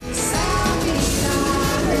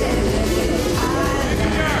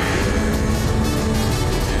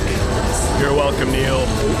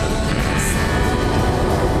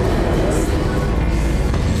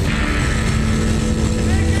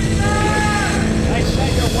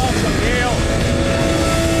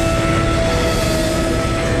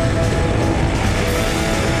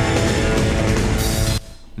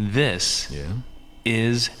This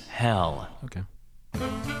is hell. Okay.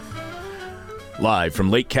 Live from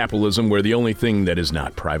late capitalism, where the only thing that is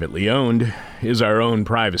not privately owned is our own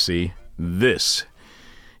privacy, this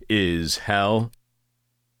is hell.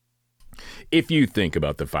 If you think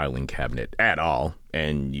about the filing cabinet at all,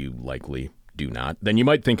 and you likely do not, then you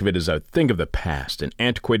might think of it as a thing of the past, an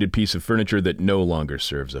antiquated piece of furniture that no longer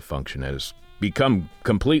serves a function, has become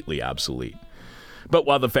completely obsolete. But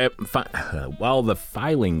while the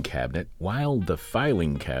filing cabinet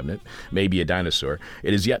may be a dinosaur,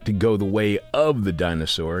 it is yet to go the way of the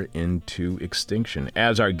dinosaur into extinction.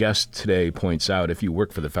 As our guest today points out, if you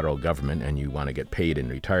work for the federal government and you want to get paid in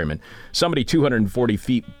retirement, somebody 240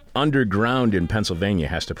 feet underground in Pennsylvania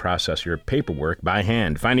has to process your paperwork by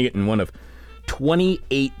hand, finding it in one of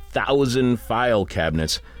 28,000 file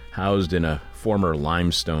cabinets housed in a former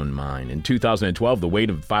limestone mine. In 2012, the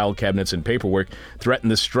weight of file cabinets and paperwork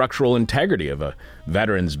threatened the structural integrity of a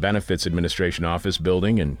Veterans Benefits Administration office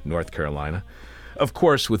building in North Carolina. Of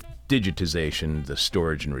course, with digitization, the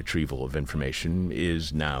storage and retrieval of information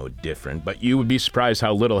is now different, but you would be surprised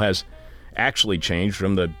how little has actually changed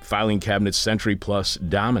from the filing cabinet's century-plus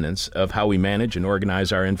dominance of how we manage and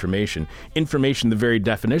organize our information, the very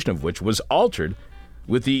definition of which was altered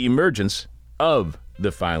with the emergence of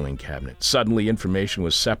the filing cabinet. Suddenly, information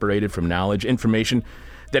was separated from knowledge, information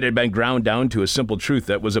that had been ground down to a simple truth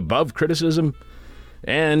that was above criticism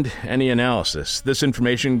and any analysis. This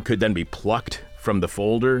information could then be plucked from the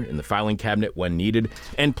folder in the filing cabinet when needed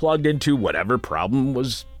and plugged into whatever problem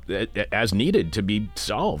was as needed to be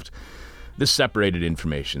solved. This separated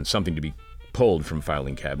information, something to be pulled from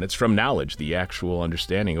filing cabinets, from knowledge, the actual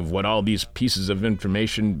understanding of what all these pieces of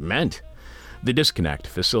information meant. The disconnect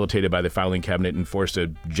facilitated by the filing cabinet enforced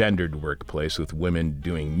a gendered workplace, with women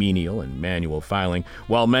doing menial and manual filing,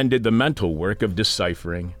 while men did the mental work of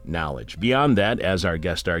deciphering knowledge. Beyond that, as our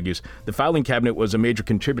guest argues, the filing cabinet was a major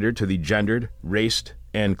contributor to the gendered, raced,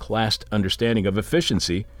 and classed understanding of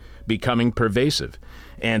efficiency becoming pervasive.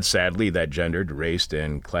 And sadly, that gendered, raced,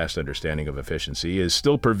 and classed understanding of efficiency is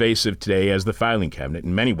still pervasive today, as the filing cabinet,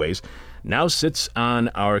 in many ways, now sits on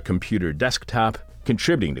our computer desktop,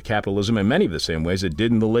 contributing to capitalism in many of the same ways it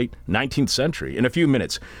did in the late 19th century. In a few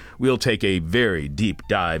minutes, we'll take a very deep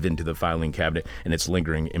dive into the filing cabinet and its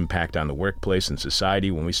lingering impact on the workplace and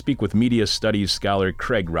society when we speak with media studies scholar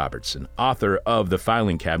Craig Robertson, author of The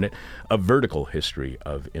Filing Cabinet, A Vertical History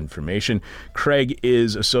of Information. Craig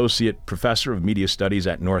is Associate Professor of Media Studies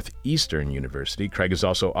at Northeastern University. Craig is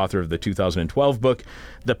also author of the 2012 book,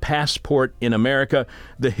 The Passport in America,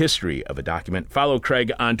 The History of a Document. Follow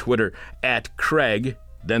Craig on Twitter at Craig,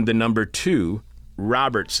 then the number 2,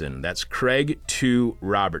 Robertson. That's Craig 2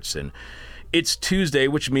 Robertson. It's Tuesday,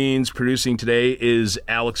 which means producing today is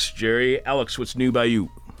Alex Jerry. Alex, what's new by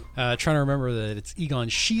you? Trying to remember that it's Egon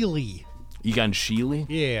Schiele. Egon Schiele?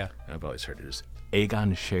 Yeah. I've always heard it as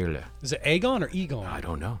Egon Schiele. Is it Aegon or Egon? I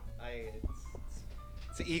don't know.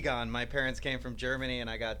 It's Egon. My parents came from Germany, and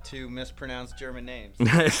I got 2 mispronounced German names.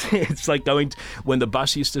 It's like going when the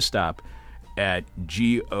bus used to stop at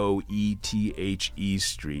Goethe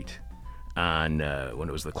Street on when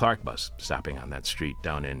it was the Clark bus stopping on that street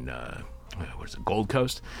down in Gold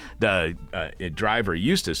Coast. The driver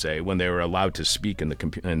used to say, when they were allowed to speak in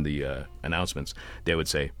the announcements, they would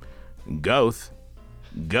say, "Goethe,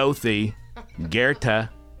 Goethe, Goethe,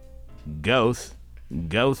 Goethe,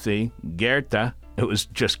 Goethe, Goethe." It was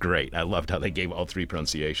just great. I loved how they gave all 3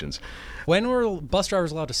 pronunciations. When were bus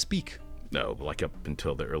drivers allowed to speak? No, like up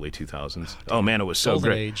until the early 2000s. Oh man, it was so Golden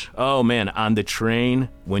great. age. Oh man, on the train,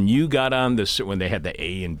 when you got on when they had the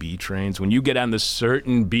A and B trains, when you get on the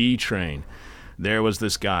certain B train, there was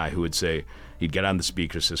this guy who would say, he'd get on the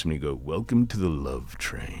speaker system and he'd go, "Welcome to the love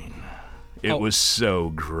train." It was so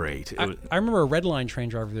great. I remember a Red Line train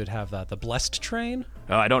driver who would have that, the Blessed train.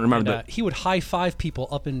 Oh, I don't remember And, that. he would high-five people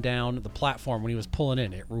up and down the platform when he was pulling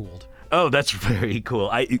in. It ruled. Oh, that's very cool.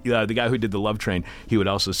 The guy who did the Love Train, he would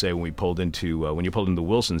also say when you pulled into the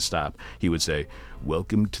Wilson stop, he would say,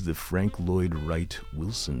 "Welcome to the Frank Lloyd Wright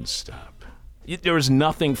Wilson stop." There was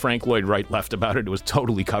nothing Frank Lloyd Wright left about it. It was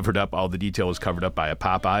totally covered up. All the detail was covered up by a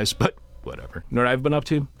Popeyes, but whatever. You know what I've been up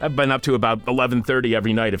to? I've been up to about 11:30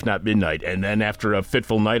 every night, if not midnight. And then after a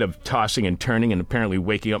fitful night of tossing and turning and apparently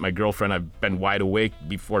waking up my girlfriend, I've been wide awake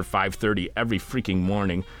before 5:30 every freaking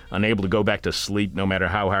morning, unable to go back to sleep no matter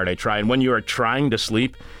how hard I try. And when you are trying to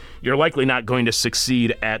sleep, you're likely not going to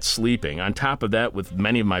succeed at sleeping. On top of that, with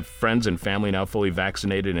many of my friends and family now fully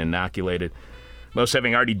vaccinated and inoculated, most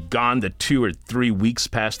having already gone the 2 or 3 weeks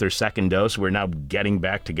past their second dose, we're now getting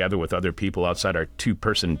back together with other people outside our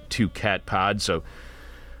 2-person, 2-cat pod. So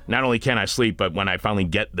Not only can I sleep, but when I finally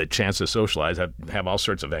get the chance to socialize, I have all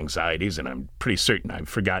sorts of anxieties, and I'm pretty certain I've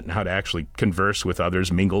forgotten how to actually converse with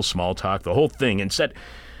others, mingle, small talk, the whole thing. Instead,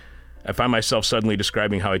 I find myself suddenly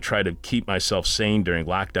describing how I try to keep myself sane during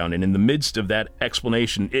lockdown, and in the midst of that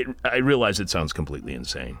explanation, I realize it sounds completely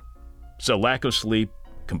insane. So lack of sleep,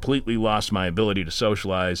 completely lost my ability to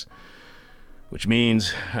socialize, which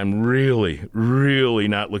means I'm really, really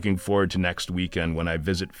not looking forward to next weekend when I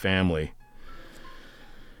visit family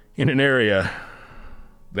in an area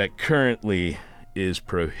that currently is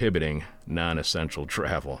prohibiting non-essential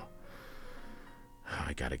travel.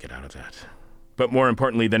 I gotta get out of that. But more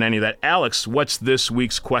importantly than any of that, Alex, what's this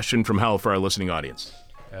week's question from hell for our listening audience?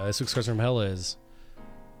 This week's question from hell is,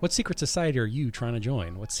 what secret society are you trying to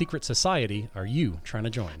join? What secret society are you trying to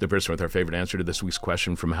join? The person with our favorite answer to this week's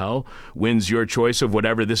question from hell wins your choice of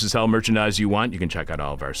whatever This Is Hell merchandise you want. You can check out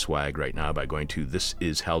all of our swag right now by going to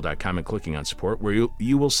thisishell.com and clicking on support, where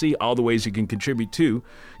you will see all the ways you can contribute to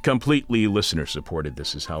completely listener-supported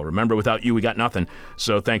This Is Hell. Remember, without you, we got nothing.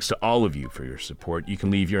 So thanks to all of you for your support. You can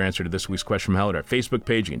leave your answer to this week's question from hell at our Facebook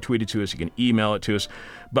page. You can tweet it to us. You can email it to us.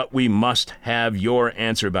 But we must have your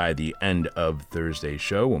answer by the end of Thursday's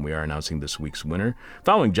show, when we are announcing this week's winner.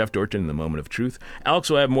 Following Jeff Dorton in the Moment of Truth, Alex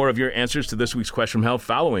will have more of your answers to this week's question from hell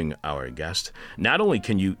following our guest. Not only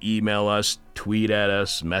can you email us, tweet at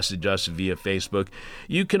us, message us via Facebook,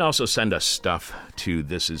 you can also send us stuff to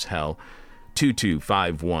This Is Hell,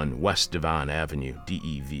 2251 West Devon Avenue,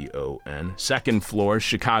 Devon, second floor,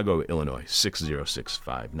 Chicago, Illinois,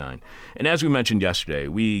 60659. And as we mentioned yesterday,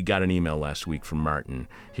 we got an email last week from Martin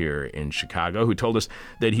here in Chicago, who told us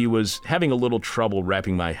that he was having a little trouble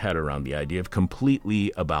wrapping my head around the idea of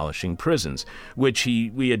completely abolishing prisons, which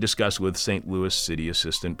we had discussed with St. Louis City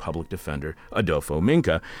Assistant Public Defender Adolfo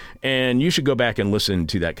Minka. And you should go back and listen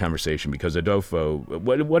to that conversation, because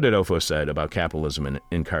what Adolfo said about capitalism and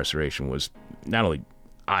incarceration was not only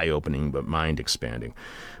eye-opening, but mind-expanding.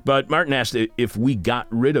 But Martin asked, if we got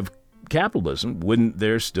rid of capitalism, wouldn't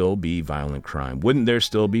there still be violent crime? Wouldn't there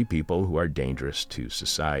still be people who are dangerous to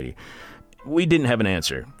society? We didn't have an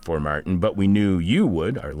answer for Martin, but we knew you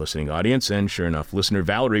would, our listening audience, and sure enough, listener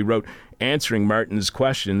Valerie wrote, answering Martin's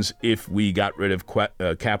questions, if we got rid of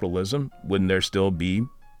capitalism, wouldn't there still be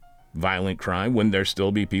violent crime? Wouldn't there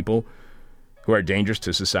still be people who are dangerous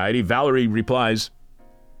to society? Valerie replies,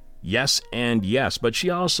 yes and yes, but she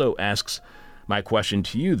also asks, my question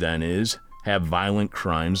to you then is, have violent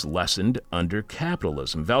crimes lessened under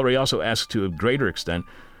capitalism? Valerie also asks, to a greater extent,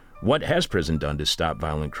 what has prison done to stop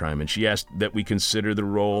violent crime? And she asked that we consider the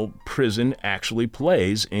role prison actually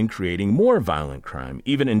plays in creating more violent crime,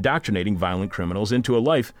 even indoctrinating violent criminals into a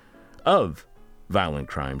life of violent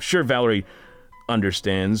crime. Sure, Valerie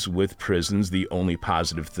understands with prisons the only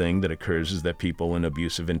positive thing that occurs is that people in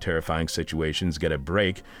abusive and terrifying situations get a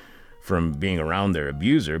break from being around their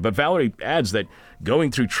abuser. But Valerie adds that going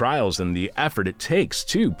through trials and the effort it takes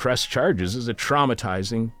to press charges is a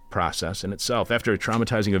traumatizing process in itself. After a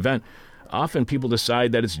traumatizing event, often people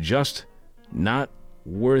decide that it's just not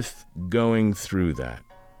worth going through that.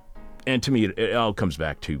 And to me, it all comes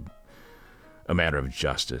back to a matter of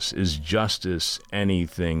justice. Is justice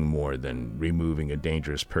anything more than removing a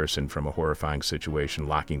dangerous person from a horrifying situation,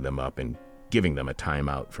 locking them up, and giving them a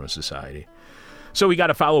timeout from society? So we got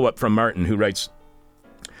a follow-up from Martin, who writes,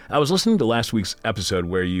 I was listening to last week's episode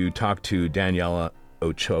where you talked to Daniela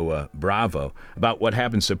Ochoa Bravo about what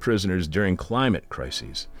happens to prisoners during climate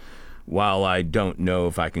crises. While I don't know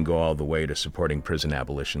if I can go all the way to supporting prison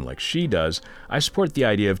abolition like she does, I support the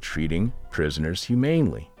idea of treating prisoners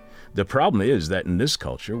humanely. The problem is that in this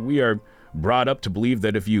culture, we are brought up to believe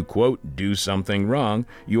that if you, quote, do something wrong,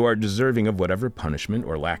 you are deserving of whatever punishment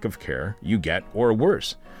or lack of care you get, or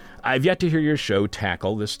worse. I've yet to hear your show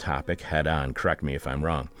tackle this topic head on. Correct me if I'm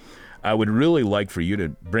wrong. I would really like for you to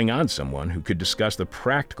bring on someone who could discuss the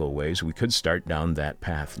practical ways we could start down that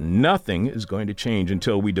path. Nothing is going to change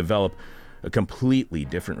until we develop a completely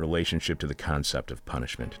different relationship to the concept of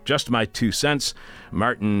punishment. Just my 2 cents,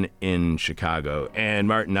 Martin in Chicago. And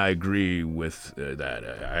Martin, I agree with that.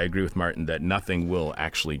 I agree with Martin that nothing will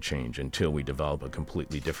actually change until we develop a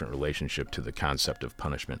completely different relationship to the concept of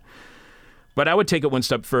punishment. But I would take it one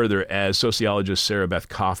step further, as sociologist Sarah Beth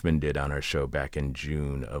Kaufman did on our show back in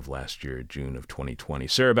June of last year, June of 2020.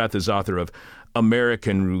 Sarah Beth is author of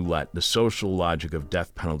American Roulette, The Social Logic of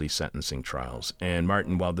Death Penalty Sentencing Trials. And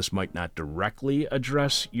Martin, while this might not directly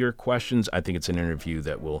address your questions, I think it's an interview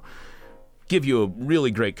that will give you a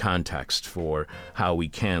really great context for how we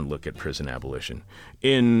can look at prison abolition.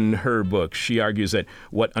 In her book, she argues that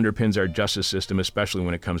what underpins our justice system, especially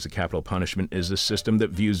when it comes to capital punishment, is a system that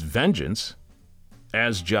views vengeance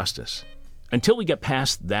as justice. Until we get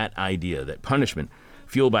past that idea that punishment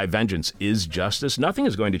fueled by vengeance is justice, nothing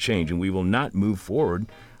is going to change, and we will not move forward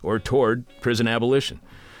or toward prison abolition.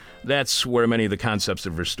 That's where many of the concepts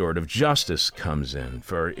of restorative justice comes in.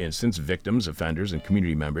 For instance, victims, offenders, and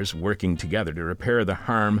community members working together to repair the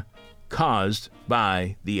harm caused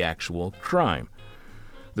by the actual crime.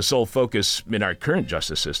 The sole focus in our current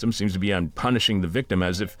justice system seems to be on punishing the victim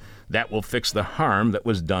as if that will fix the harm that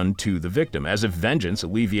was done to the victim, as if vengeance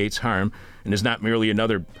alleviates harm and is not merely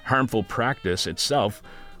another harmful practice itself,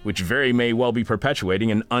 which very may well be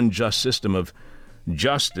perpetuating an unjust system of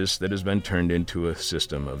justice that has been turned into a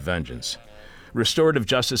system of vengeance. Restorative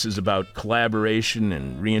justice is about collaboration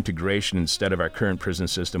and reintegration instead of our current prison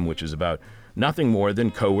system, which is about nothing more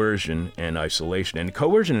than coercion and isolation. And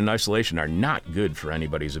coercion and isolation are not good for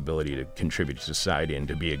anybody's ability to contribute to society and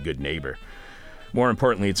to be a good neighbor. More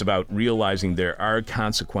importantly, it's about realizing there are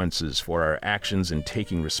consequences for our actions and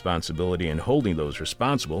taking responsibility and holding those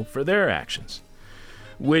responsible for their actions.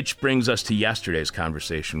 Which brings us to yesterday's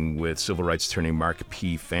conversation with civil rights attorney Mark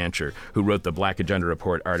P. Fancher, who wrote the Black Agenda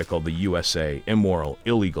Report article, The USA, Immoral,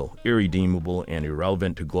 Illegal, Irredeemable, and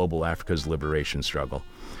Irrelevant to Global Africa's Liberation Struggle.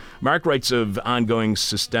 Mark writes of ongoing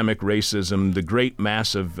systemic racism. The great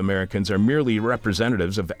mass of Americans are merely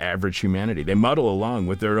representatives of average humanity. They muddle along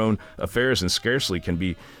with their own affairs and scarcely can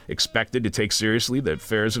be expected to take seriously the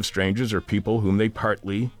affairs of strangers or people whom they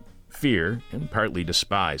partly fear and partly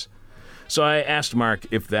despise. So I asked Mark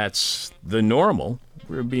if that's the normal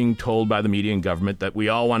we're being told by the media and government that we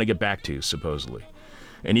all want to get back to, supposedly.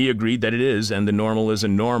 And he agreed that it is, and the normal is a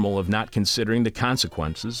normal of not considering the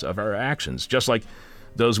consequences of our actions, just like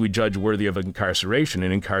those we judge worthy of incarceration,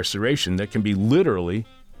 an incarceration that can be literally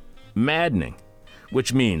maddening.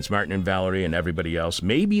 Which means Martin and Valerie and everybody else,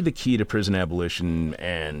 maybe the key to prison abolition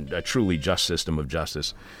and a truly just system of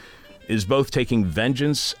justice is both taking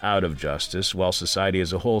vengeance out of justice while society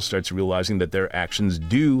as a whole starts realizing that their actions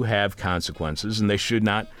do have consequences and they should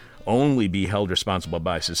not only be held responsible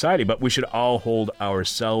by society, but we should all hold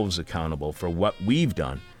ourselves accountable for what we've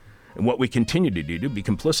done and what we continue to do to be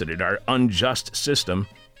complicit in our unjust system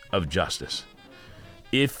of justice.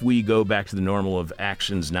 If we go back to the normal of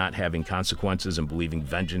actions not having consequences and believing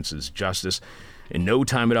vengeance is justice, in no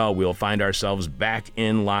time at all, we'll find ourselves back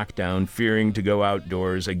in lockdown, fearing to go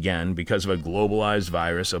outdoors again because of a globalized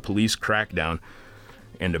virus, a police crackdown,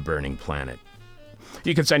 and a burning planet.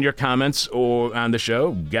 You can send your comments on the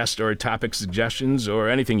show, guest or topic suggestions, or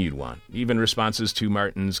anything you'd want, even responses to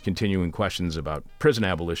Martin's continuing questions about prison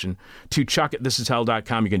abolition, to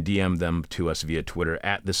chuck@thisishell.com. You can DM them to us via Twitter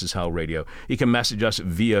 @thisishellradio. You can message us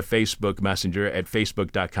via Facebook Messenger at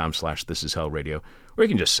facebook.com/thisishellradio, or you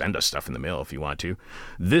can just send us stuff in the mail if you want to.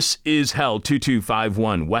 This is Hell,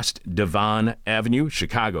 2251 West Devon Avenue,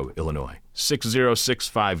 Chicago, Illinois,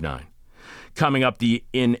 60659. Coming up, the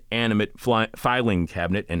inanimate filing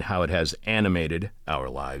cabinet and how it has animated our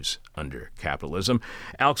lives under capitalism.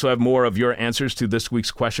 Alex will have more of your answers to this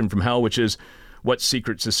week's question from Hell, which is, what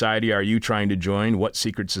secret society are you trying to join? What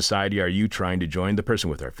secret society are you trying to join? The person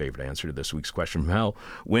with our favorite answer to this week's question from Hell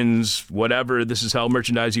wins whatever This Is Hell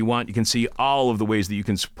merchandise you want. You can see all of the ways that you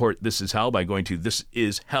can support This Is Hell by going to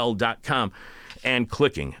thisishell.com and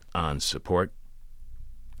clicking on support.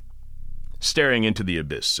 Staring into the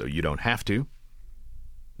abyss so you don't have to.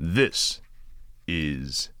 This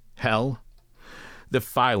is Hell. The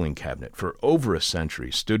filing cabinet for over a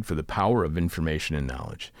century stood for the power of information and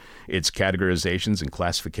knowledge. Its categorizations and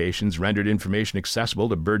classifications rendered information accessible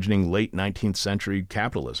to burgeoning late 19th century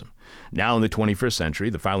capitalism. Now in the 21st century,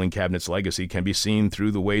 the filing cabinet's legacy can be seen through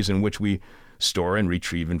the ways in which we store and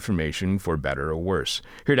retrieve information for better or worse.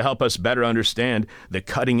 Here to help us better understand the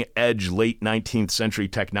cutting-edge late 19th century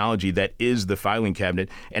technology that is the filing cabinet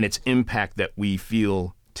and its impact that we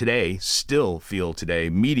still feel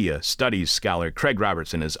today, media studies scholar Craig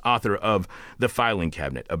Robertson is author of The Filing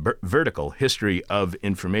Cabinet, a vertical history of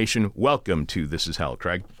information. Welcome to This Is Hell,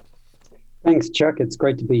 Craig. Thanks, Chuck. It's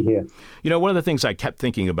great to be here. You know, one of the things I kept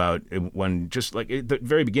thinking about when, just like at the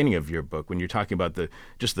very beginning of your book, when you're talking about the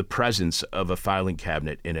presence of a filing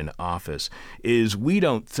cabinet in an office, is we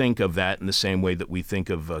don't think of that in the same way that we think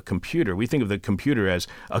of a computer. We think of the computer as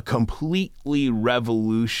a completely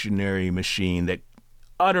revolutionary machine that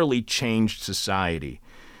utterly changed society.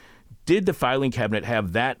 Did the filing cabinet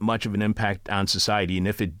have that much of an impact on society? And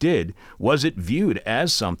if it did, was it viewed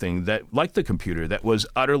as something that, like the computer, that was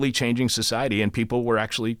utterly changing society and people were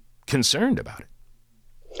actually concerned about it?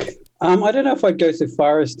 I don't know if I'd go so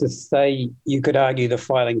far as to say you could argue the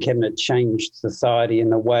filing cabinet changed society in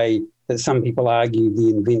the way that some people argue the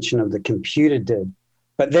invention of the computer did.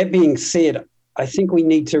 But that being said, I think we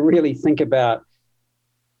need to really think about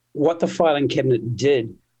what the filing cabinet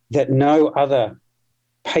did that no other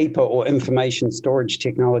paper or information storage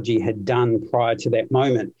technology had done prior to that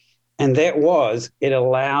moment. And that was, it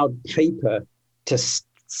allowed paper to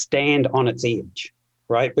stand on its edge,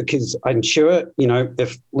 right? Because I'm sure,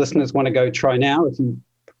 if listeners want to go try now, if you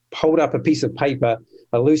hold up a piece of paper,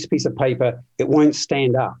 a loose piece of paper, it won't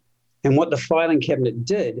stand up. And what the filing cabinet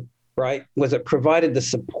did, right, was it provided the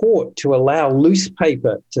support to allow loose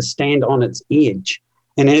paper to stand on its edge.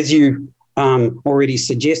 And as you already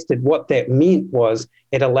suggested, what that meant was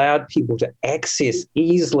it allowed people to access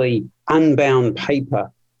easily unbound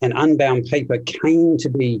paper, and unbound paper came to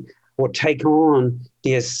be or take on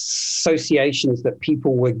the associations that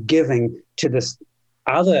people were giving to this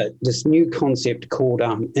new concept called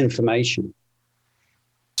information.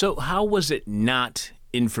 So how was it not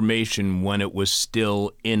information when it was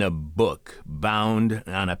still in a book, bound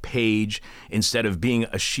on a page, instead of being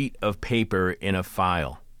a sheet of paper in a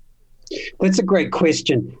file? That's a great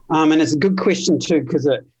question. And it's a good question too, because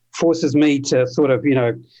it forces me to sort of,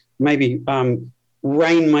 maybe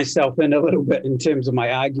rein myself in a little bit in terms of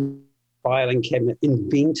my argument. Filing cabinet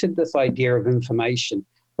invented this idea of information.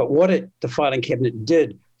 But what the filing cabinet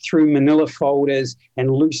did through manila folders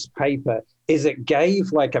and loose paper is it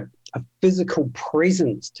gave like a physical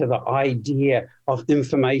presence to the idea of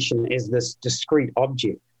information as this discrete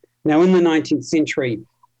object. Now, in the 19th century,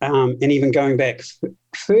 and even going back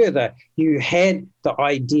further, you had the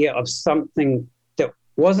idea of something that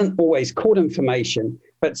wasn't always called information,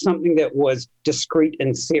 but something that was discrete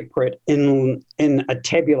and separate in a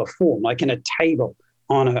tabular form, like in a table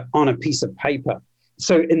on a piece of paper.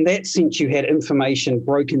 So in that sense, you had information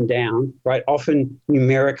broken down, right, often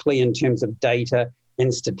numerically in terms of data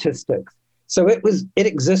and statistics. So it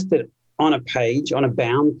existed on a page, on a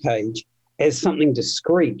bound page, as something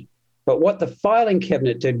discrete. But what the filing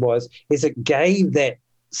cabinet did is it gave that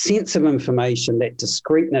sense of information, that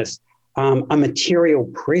discreteness, a material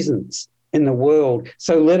presence in the world.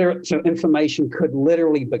 So information could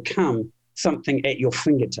literally become something at your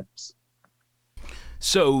fingertips.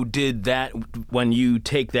 So did that, when you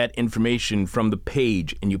take that information from the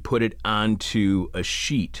page and you put it onto a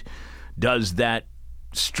sheet, does that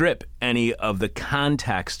strip any of the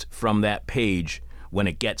context from that page when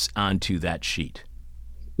it gets onto that sheet?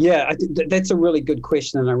 Yeah, that's a really good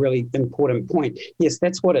question and a really important point. Yes,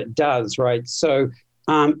 that's what it does, right? So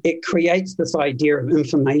it creates this idea of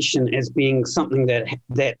information as being something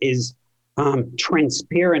that is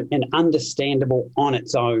transparent and understandable on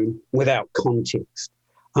its own without context.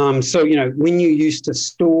 So, when you used to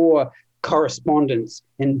store correspondence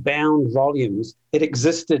in bound volumes, it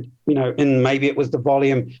existed, in maybe it was the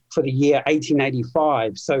volume for the year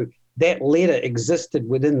 1885. So that letter existed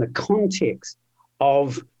within the context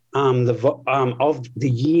of the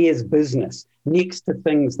year's business next to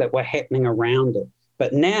things that were happening around it.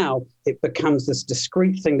 But now it becomes this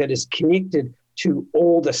discrete thing that is connected to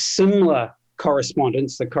all the similar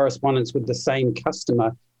correspondence, the correspondence with the same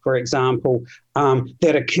customer, for example,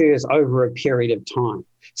 that occurs over a period of time.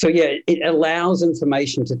 So yeah, it allows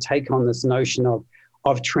information to take on this notion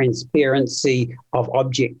of transparency, of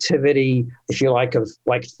objectivity, if you like, of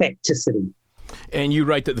like facticity. And you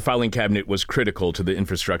write that the filing cabinet was critical to the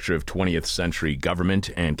infrastructure of 20th century government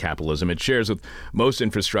and capitalism. It shares with most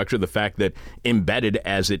infrastructure the fact that, embedded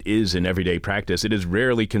as it is in everyday practice, it is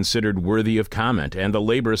rarely considered worthy of comment, and the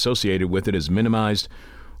labor associated with it is minimized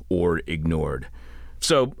or ignored.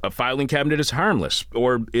 So a filing cabinet is harmless,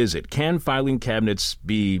 or is it? Can filing cabinets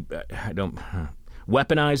be,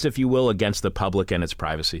 weaponized, if you will, against the public and its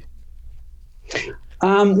privacy?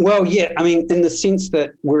 Well, yeah, I mean, in the sense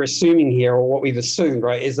that we're assuming here, or what we've assumed,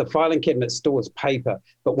 right, is the filing cabinet stores paper,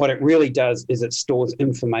 but what it really does is it stores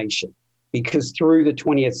information, because through the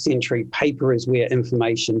 20th century, paper is where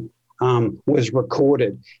information was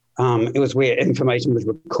recorded. It was where information was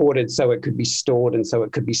recorded so it could be stored and so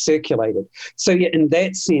it could be circulated. So yeah, in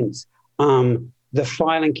that sense, the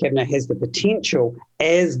filing cabinet has the potential,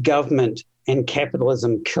 as government and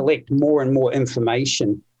capitalism collect more and more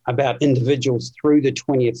information about individuals through the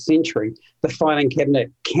 20th century, the filing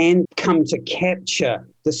cabinet can come to capture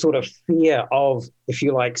the sort of fear of, if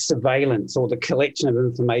you like, surveillance or the collection of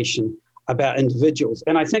information about individuals.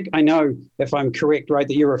 And I know, if I'm correct, right,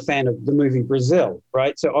 that you're a fan of the movie Brazil,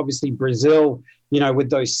 right? So obviously Brazil, with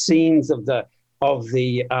those scenes of the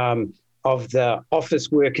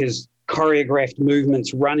office workers choreographed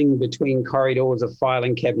movements running between corridors of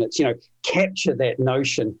filing cabinets, capture that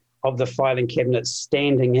notion of the filing cabinet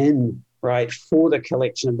standing in, right, for the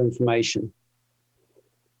collection of information.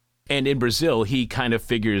 And in Brazil, he kind of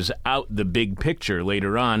figures out the big picture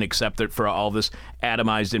later on, except that for all this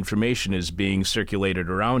atomized information is being circulated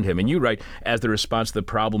around him. And you write, as the response to the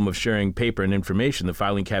problem of sharing paper and information, the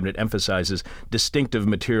filing cabinet emphasizes distinctive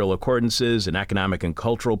material accordances and economic and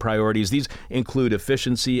cultural priorities. These include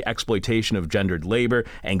efficiency, exploitation of gendered labor,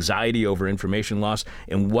 anxiety over information loss,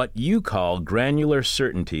 and what you call granular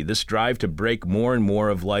certainty, this drive to break more and more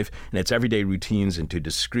of life and its everyday routines into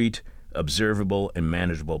discrete, observable, and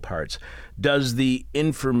manageable parts. Does the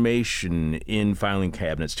information in filing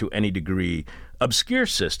cabinets to any degree obscure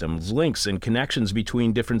systems, links, and connections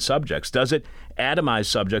between different subjects? Does it atomize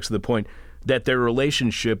subjects to the point that their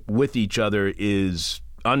relationship with each other is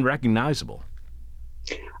unrecognizable?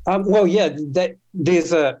 Well, yeah,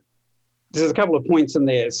 there's a couple of points in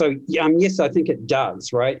there. So, yes, I think it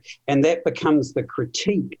does, right? And that becomes the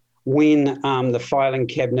critique when the filing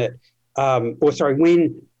cabinet,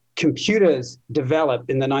 when computers develop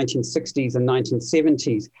in the 1960s and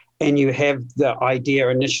 1970s, and you have the idea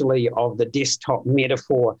initially of the desktop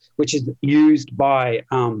metaphor, which is used by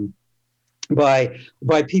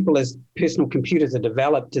people as personal computers are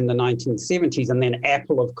developed in the 1970s, and then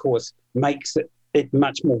Apple, of course, makes it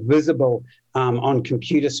much more visible on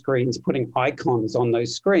computer screens, putting icons on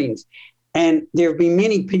those screens. And there have been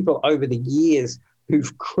many people over the years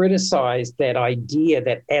who've criticized that idea,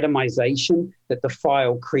 that atomization that the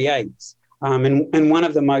file creates. And one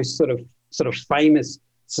of the most sort of famous,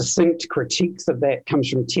 succinct critiques of that comes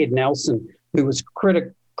from Ted Nelson, who was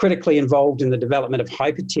critically involved in the development of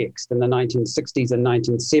hypertext in the 1960s and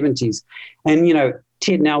 1970s. And,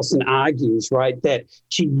 Ted Nelson argues, right, that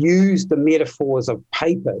to use the metaphors of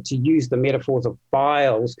paper, to use the metaphors of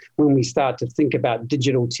files when we start to think about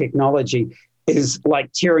digital technology is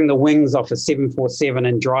like tearing the wings off a 747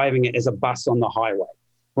 and driving it as a bus on the highway,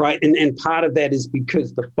 right? And part of that is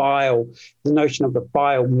because the notion of the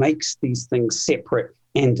file makes these things separate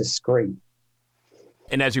and discrete.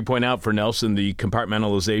 And as you point out, for Nelson, the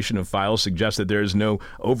compartmentalization of files suggests that there is no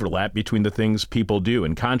overlap between the things people do.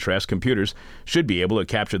 In contrast, computers should be able to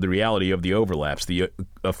capture the reality of the overlaps. The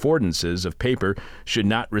affordances of paper should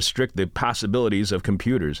not restrict the possibilities of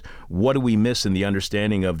computers. What do we miss in the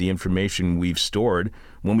understanding of the information we've stored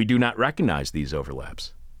when we do not recognize these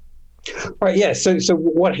overlaps? Right, yeah. So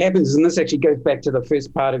what happens, and this actually goes back to the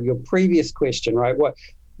first part of your previous question, right?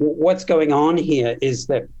 What's going on here is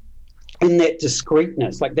that in that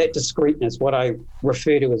discreteness, what I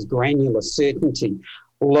refer to as granular certainty,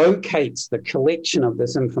 locates the collection of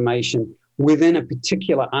this information within a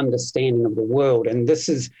particular understanding of the world. And this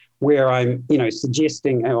is where I'm,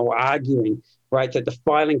 suggesting or arguing, right, that the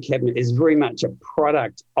filing cabinet is very much a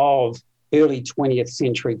product of early 20th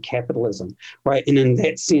century capitalism, right? And in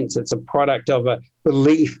that sense, it's a product of a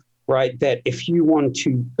belief, right, that if you want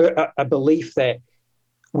to, a belief that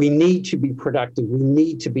we need to be productive, we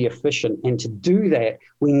need to be efficient. And to do that,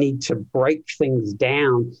 we need to break things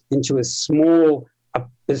down into as small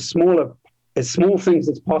things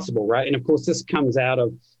as possible, right? And of course, this comes out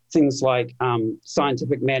of things like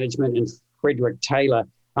scientific management and Frederick Taylor,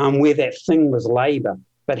 where that thing was labor.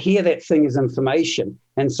 But here that thing is information.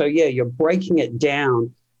 And so, yeah, you're breaking it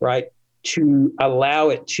down, right, to allow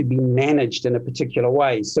it to be managed in a particular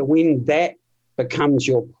way. So when that becomes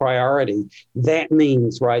your priority, that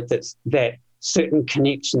means, right, that certain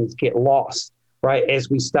connections get lost, right, as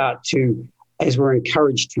we're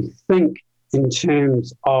encouraged to think in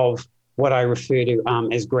terms of what I refer to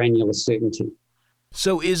as granular certainty.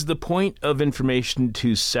 So is the point of information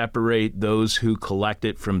to separate those who collect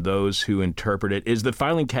it from those who interpret it? Is the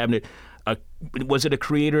filing cabinet, was it a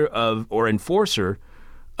creator of or enforcer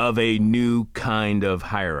of a new kind of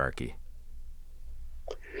hierarchy?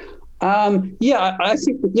 I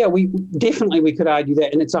think, we could argue that.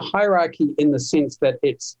 And it's a hierarchy in the sense that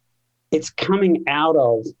it's coming out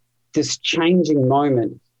of this changing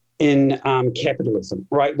moment in capitalism,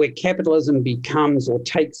 right? Where capitalism becomes or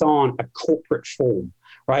takes on a corporate form,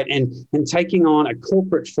 right? And taking on a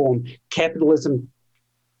corporate form, capitalism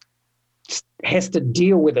has to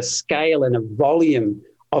deal with a scale and a volume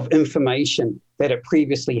of information that it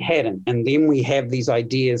previously hadn't. And then we have these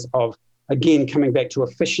ideas of, again, coming back to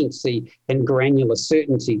efficiency and granular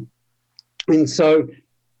certainty. And so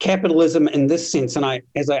capitalism in this sense, and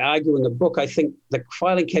as I argue in the book, I think the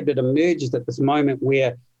filing cabinet emerges at this moment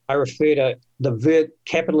where I refer to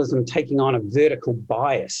capitalism taking on a vertical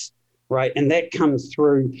bias, right? And that comes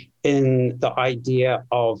through in the idea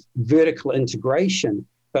of vertical integration,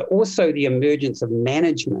 but also the emergence of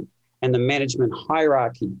management and the management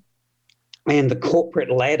hierarchy and the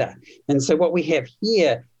corporate ladder. And so what we have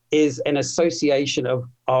here is an association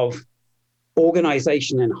of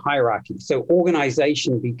organization and hierarchy. So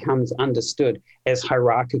organization becomes understood as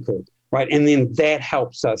hierarchical, right? And then that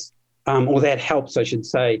helps us, I should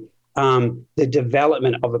say, the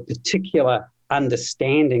development of a particular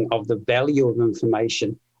understanding of the value of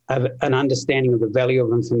information, of an understanding of the value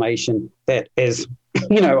of information that is,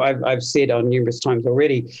 I've said on numerous times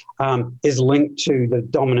already, is linked to the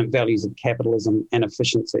dominant values of capitalism and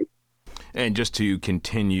efficiency. And just to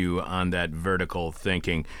continue on that vertical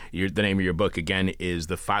thinking, the name of your book, again, is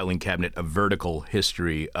The Filing Cabinet, A Vertical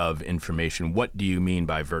History of Information. What do you mean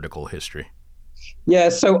by vertical history? Yeah,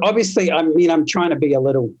 so obviously, I'm trying to be a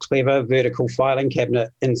little clever, vertical filing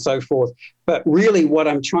cabinet and so forth. But really what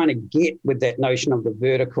I'm trying to get with that notion of the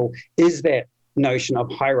vertical is that notion of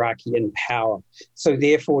hierarchy and power. So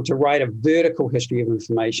therefore, to write a vertical history of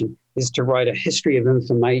information is to write a history of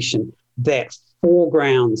information that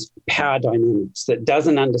foregrounds power dynamics, that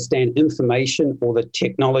doesn't understand information or the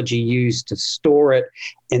technology used to store it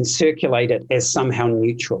and circulate it as somehow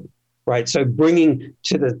neutral, right? So bringing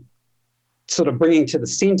to the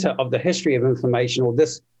center of the history of information, or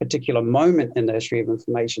this particular moment in the history of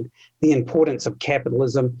information, the importance of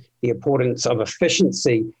capitalism, the importance of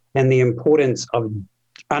efficiency, and the importance of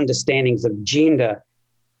understandings of gender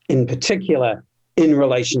in particular in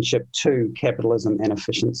relationship to capitalism and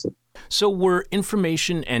efficiency. So were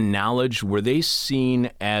information and knowledge, were they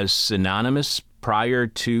seen as synonymous prior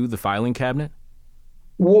to the filing cabinet?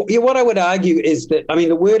 Well, yeah, what I would argue is that,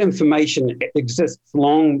 the word information exists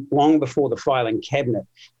long before the filing cabinet.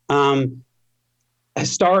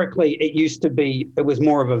 Historically, it was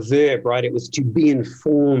more of a verb, right? It was to be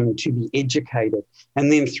informed, to be educated.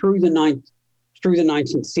 And then through the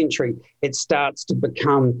 19th century, it starts to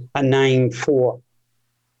become a name for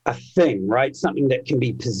a thing, right? Something that can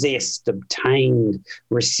be possessed, obtained,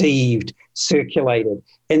 received, circulated.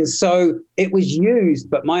 And so it was used,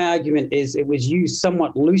 but my argument is it was used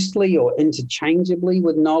somewhat loosely or interchangeably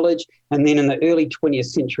with knowledge. And then in the early 20th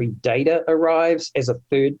century, data arrives as a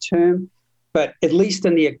third term. But at least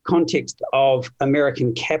in the context of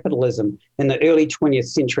American capitalism, in the early 20th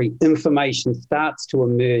century, information starts to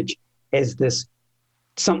emerge as this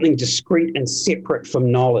something discrete and separate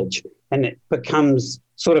from knowledge. And it becomes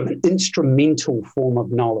sort of an instrumental form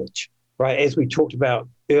of knowledge, right? As we talked about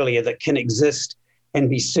earlier, that can exist and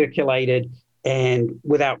be circulated and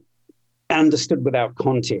understood without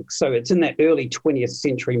context. So it's in that early 20th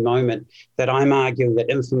century moment that I'm arguing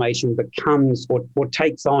that information becomes or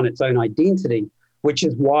takes on its own identity, which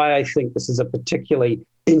is why I think this is a particularly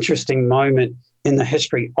interesting moment in the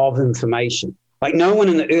history of information. Like, no one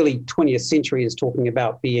in the early 20th century is talking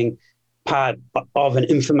about being part of an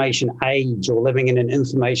information age or living in an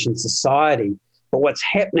information society. But what's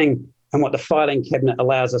happening and what the filing cabinet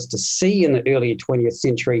allows us to see in the early 20th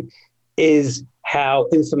century is how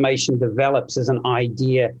information develops as an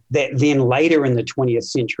idea that then later in the 20th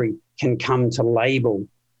century can come to label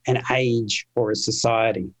an age or a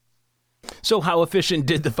society. So how efficient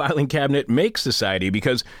did the filing cabinet make society?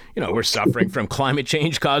 Because, we're suffering from climate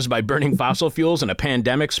change caused by burning fossil fuels and a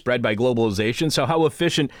pandemic spread by globalization. So how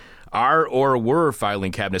efficient are or were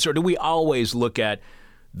filing cabinets? Or do we always look at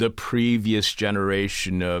the previous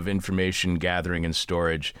generation of information gathering and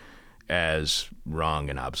storage as wrong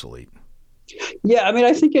and obsolete? Yeah,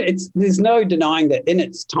 I think there's no denying that in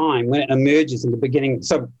its time, when it emerges in the beginning,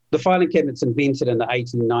 so the filing cabinet's invented in the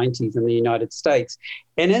 1890s in the United States.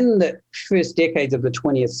 And in the first decades of the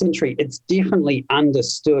 20th century, it's definitely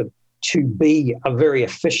understood to be a very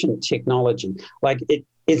efficient technology. Like, it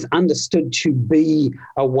is understood to be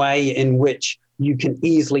a way in which you can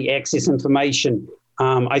easily access information.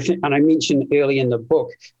 I think, and I mentioned early in the book,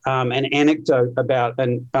 an anecdote about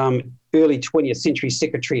an early 20th century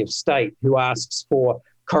Secretary of State who asks for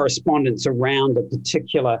correspondence around a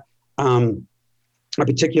particular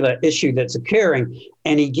issue that's occurring,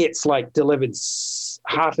 and he gets delivered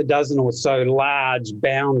half a dozen or so large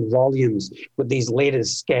bound volumes with these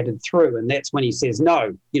letters scattered through. And that's when he says,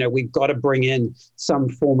 no, we've got to bring in some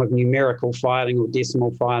form of numerical filing or decimal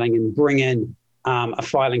filing and bring in a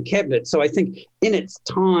filing cabinet. So I think in its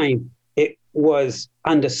time, it was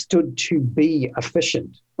understood to be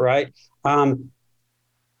efficient, right? And,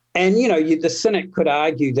 the cynic could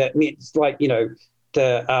argue that it's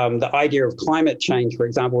the idea of climate change, for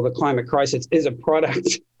example, the climate crisis is a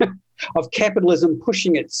product of capitalism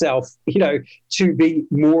pushing itself, to be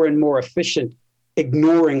more and more efficient,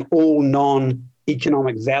 ignoring all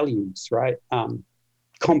non-economic values, right?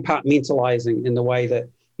 Compartmentalizing in the way that,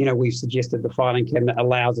 we've suggested the filing cabinet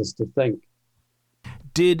allows us to think.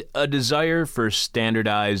 Did a desire for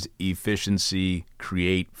standardized efficiency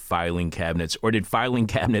create filing cabinets, or did filing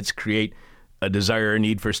cabinets create a desire or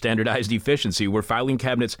need for standardized efficiency? Were filing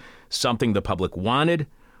cabinets something the public wanted,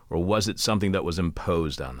 or was it something that was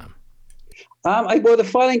imposed on them? Well, the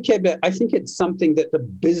filing cabinet, I think it's something that the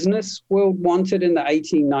business world wanted in the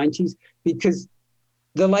 1890s, because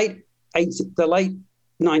the late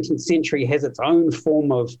 19th century has its own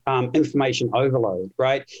form of information overload,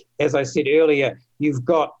 right? As I said earlier, you've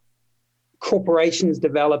got corporations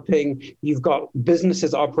developing, you've got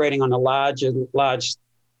businesses operating on a larger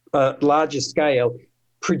scale,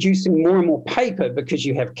 producing more and more paper because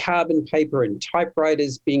you have carbon paper and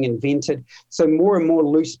typewriters being invented. So more and more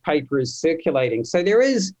loose paper is circulating. So there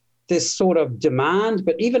is this sort of demand,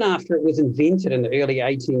 but even after it was invented in the early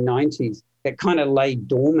 1890s, it kind of lay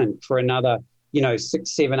dormant for another,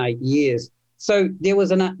 6, 7, 8 years. So there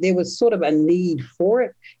was sort of a need for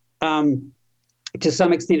it to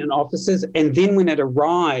some extent in offices. And then when it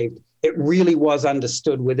arrived, it really was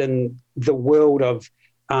understood within the world of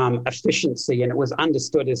efficiency, and it was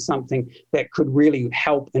understood as something that could really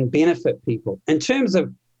help and benefit people. In terms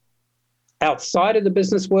of outside of the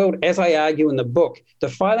business world, as I argue in the book, the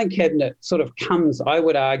filing cabinet sort of comes, I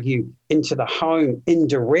would argue, into the home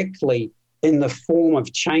indirectly in the form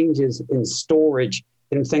of changes in storage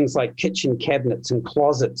in things like kitchen cabinets and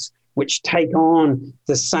closets, which take on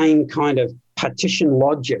the same kind of partition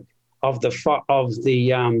logic of the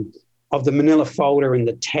manila folder and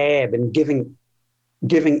the tab, and giving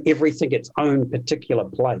everything its own particular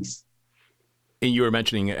place. And you were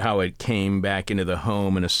mentioning how it came back into the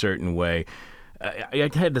home in a certain way. I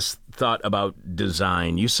had this thought about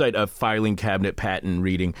design. You cite a filing cabinet patent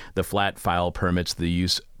reading, "The flat file permits the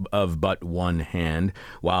use of but one hand,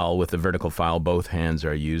 while with the vertical file both hands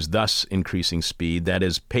are used, thus increasing speed. That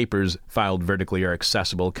is, papers filed vertically are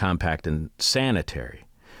accessible, compact, and sanitary."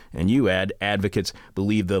 And you add, advocates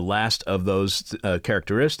believe the last of those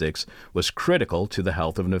characteristics was critical to the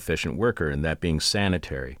health of an efficient worker, and that being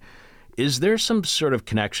sanitary. Is there some sort of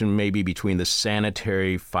connection maybe between the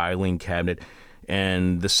sanitary filing cabinet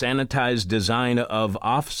and the sanitized design of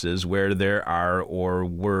offices where there are or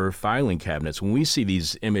were filing cabinets? When we see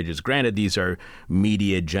these images, granted these are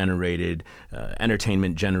media-generated,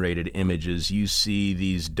 entertainment-generated images, you see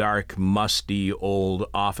these dark, musty, old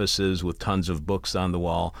offices with tons of books on the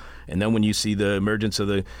wall. And then when you see the emergence of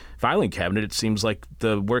the filing cabinet, it seems like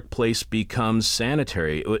the workplace becomes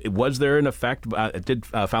sanitary. Was there an effect? Did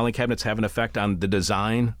filing cabinets have an effect on the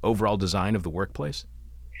design, overall design of the workplace?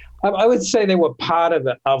 I would say they were part of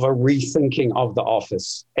a rethinking of the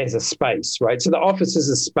office as a space, right? So the office is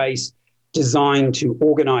a space designed to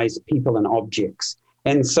organize people and objects.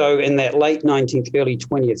 And so in that late 19th, early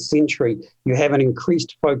 20th century, you have an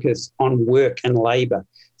increased focus on work and labor.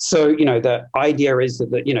 So, the idea is that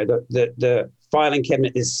the filing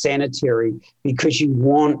cabinet is sanitary because you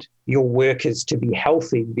want your workers to be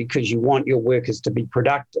healthy, because you want your workers to be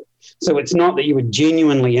productive. So it's not that you were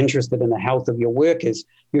genuinely interested in the health of your workers,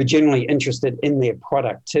 you're genuinely interested in their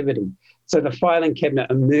productivity. So the filing cabinet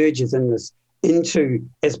emerges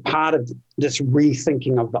as part of this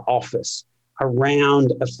rethinking of the office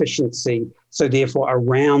around efficiency, so therefore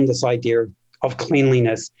around this idea of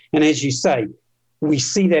cleanliness. And as you say, we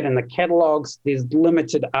see that in the catalogs. There's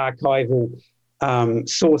limited archival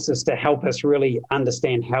sources to help us really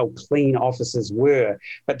understand how clean offices were,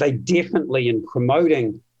 but they definitely, in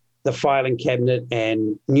promoting the filing cabinet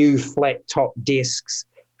and new flat top desks,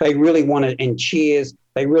 they really wanted, and chairs,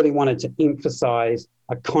 they really wanted to emphasize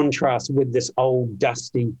a contrast with this old,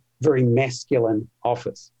 dusty, very masculine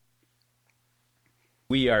office.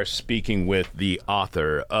 We are speaking with the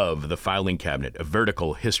author of The Filing Cabinet, A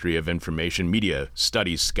Vertical History of Information, media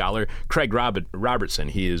studies scholar, Craig Robertson.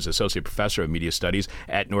 He is Associate Professor of Media Studies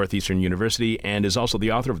at Northeastern University and is also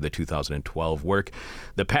the author of the 2012 work,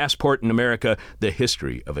 The Passport in America, The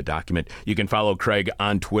History of a Document. You can follow Craig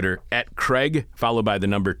on Twitter at Craig, followed by the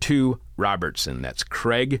number 2 Robertson. That's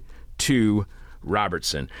Craig 2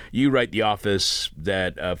 Robertson. You write the office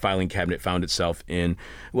that filing cabinet found itself in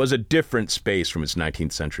was a different space from its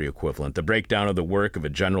 19th century equivalent. The breakdown of the work of a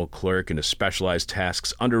general clerk into specialized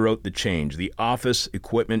tasks underwrote the change. The office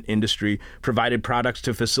equipment industry provided products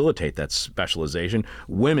to facilitate that specialization.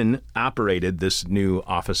 Women operated this new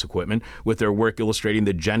office equipment, with their work illustrating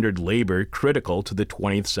the gendered labor critical to the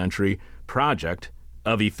 20th century project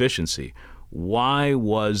of efficiency. Why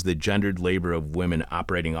was the gendered labor of women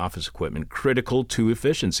operating office equipment critical to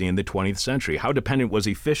efficiency in the 20th century? How dependent was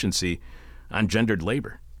efficiency on gendered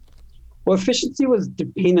labor? Well, efficiency was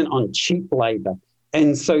dependent on cheap labor.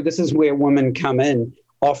 And so this is where women come in,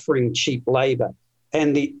 offering cheap labor.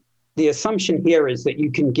 And the assumption here is that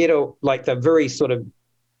you can get the very sort of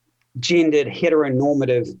gendered,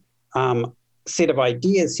 heteronormative set of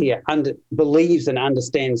ideas here believes and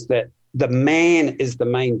understands that the man is the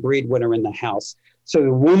main breadwinner in the house. So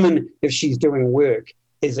the woman, if she's doing work,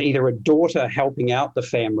 is either a daughter helping out the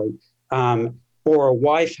family or a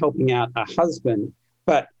wife helping out a husband,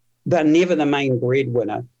 but they're never the main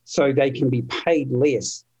breadwinner, so they can be paid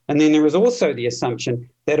less. And then there is also the assumption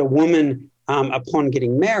that a woman, upon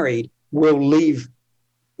getting married,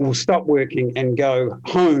 will stop working and go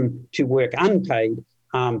home to work unpaid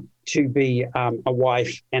to be a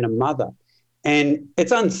wife and a mother. And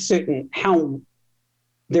it's uncertain how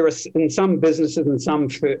there are in some businesses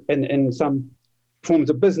and in some forms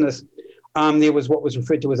of business, there was what was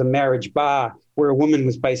referred to as a marriage bar, where a woman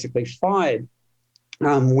was basically fired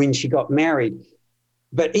when she got married.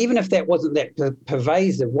 But even if that wasn't that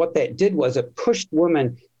pervasive, what that did was it pushed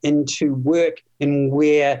women into work in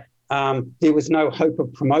where there was no hope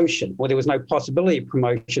of promotion, or there was no possibility of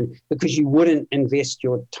promotion, because you wouldn't invest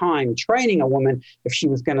your time training a woman if she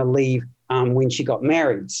was going to leave when she got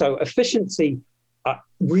married. So efficiency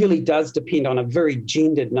really does depend on a very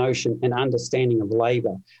gendered notion and understanding of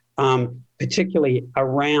labor, particularly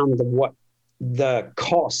around the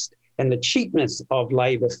cost and the cheapness of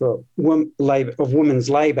labor for women's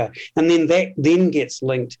labor. And then that then gets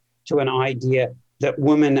linked to an idea that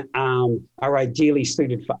women are ideally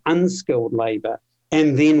suited for unskilled labor,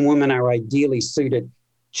 and then women are ideally suited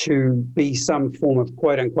to be some form of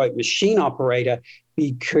quote unquote machine operator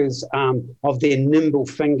because of their nimble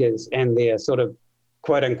fingers and their sort of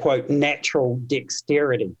quote unquote natural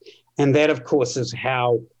dexterity. And that, of course, is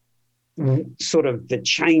how sort of the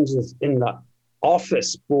changes in the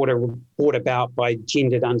office brought about by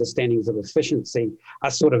gendered understandings of efficiency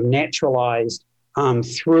are sort of naturalized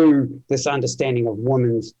through this understanding of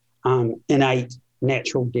women's innate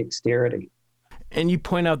natural dexterity. And you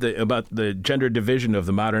point out about the gender division of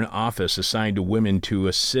the modern office assigned to women to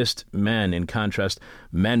assist men. In contrast,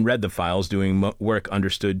 men read the files, doing work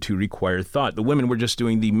understood to require thought. The women were just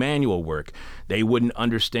doing the manual work. They wouldn't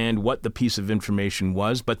understand what the piece of information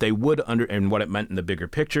was, but they would and what it meant in the bigger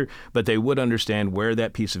picture, but they would understand where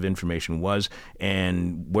that piece of information was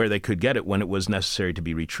and where they could get it when it was necessary to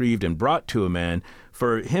be retrieved and brought to a man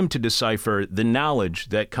for him to decipher the knowledge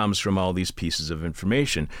that comes from all these pieces of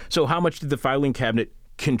information. So how much did the filing cabinet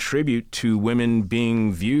contribute to women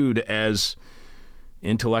being viewed as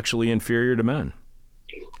intellectually inferior to men?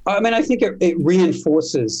 I mean, I think it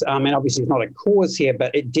reinforces, and obviously it's not a cause here,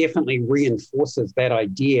 but it definitely reinforces that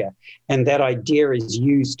idea. And that idea is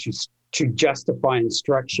used to justify and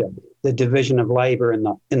structure the division of labor in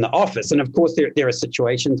the office. And of course, there are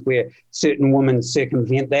situations where certain women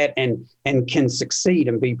circumvent that and can succeed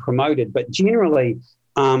and be promoted. But generally,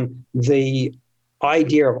 the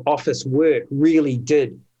idea of office work really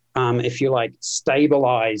did, if you like,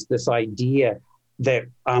 stabilize this idea that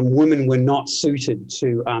women were not suited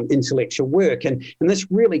to intellectual work. And this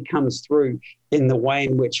really comes through in the way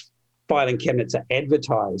in which filing cabinets are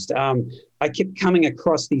advertised. I kept coming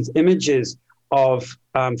across these images of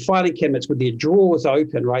filing cabinets with their drawers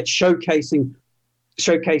open, right, showcasing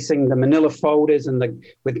the manila folders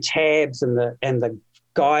with tabs and the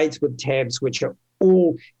guides with tabs, which are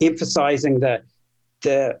all emphasizing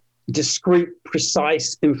the discrete,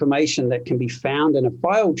 precise information that can be found in a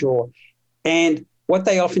file drawer. And what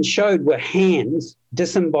they often showed were hands,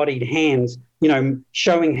 disembodied hands,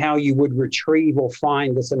 showing how you would retrieve or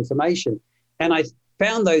find this information. And I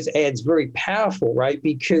found those ads very powerful, right?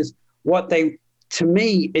 Because to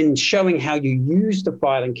me, in showing how you use the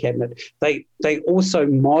filing cabinet, they also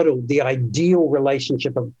modeled the ideal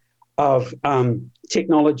relationship of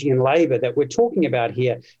technology and labor that we're talking about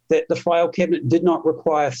here, that the file cabinet did not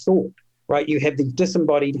require thought, right? You have the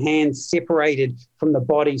disembodied hands separated from the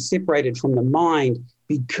body, separated from the mind,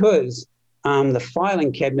 because the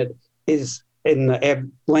filing cabinet is, in the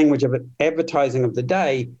language of advertising of the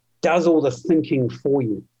day, does all the thinking for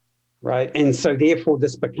you, right? And so therefore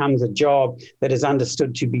this becomes a job that is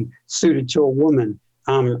understood to be suited to a woman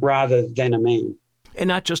rather than a man. And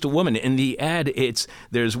not just a woman. In the ad,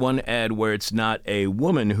 there's one ad where it's not a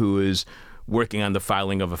woman who is working on the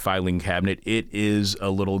filing of a filing cabinet. It is a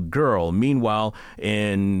little girl. Meanwhile,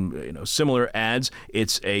 in similar ads,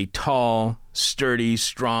 it's a tall, sturdy,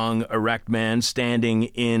 strong, erect man standing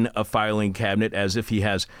in a filing cabinet as if he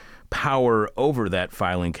has power over that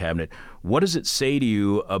filing cabinet. What does it say to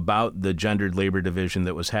you about the gendered labor division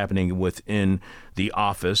that was happening within the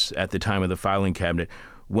office at the time of the filing cabinet,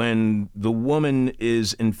 when the woman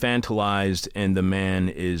is infantilized and the man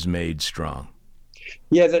is made strong?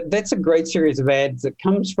 Yeah, that's a great series of ads that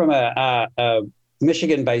comes from a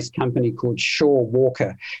Michigan-based company called Shaw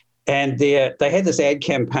Walker. And they had this ad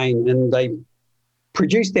campaign, and they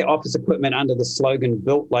produce their office equipment under the slogan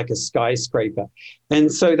 "Built like a skyscraper,"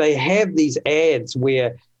 and so they have these ads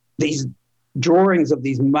where these drawings of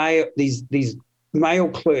these male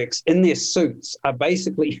clerks in their suits are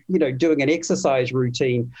basically, doing an exercise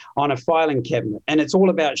routine on a filing cabinet. And it's all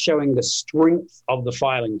about showing the strength of the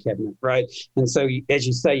filing cabinet, right? And so, as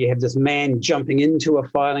you say, you have this man jumping into a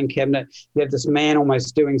filing cabinet. You have this man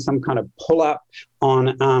almost doing some kind of pull-up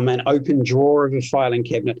on an open drawer of a filing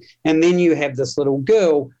cabinet. And then you have this little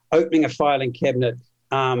girl opening a filing cabinet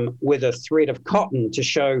with a thread of cotton to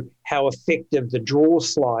show how effective the drawer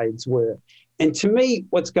slides were. And to me,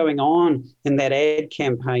 what's going on in that ad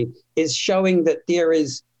campaign is showing that there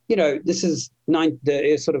is, this is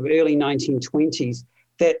the sort of early 1920s,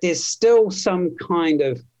 that there's still some kind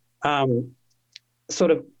of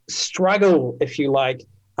sort of struggle, if you like,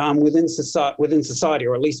 within society,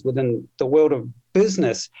 or at least within the world of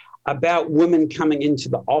business, about women coming into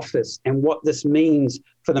the office and what this means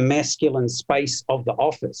for the masculine space of the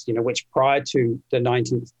office, which prior to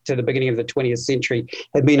the beginning of the 20th century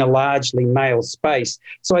had been a largely male space.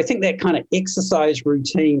 So I think that kind of exercise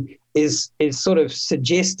routine is sort of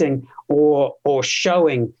suggesting or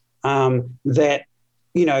showing that,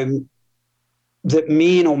 that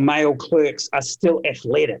men or male clerks are still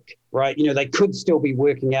athletic, right? They could still be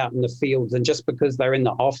working out in the fields, and just because they're in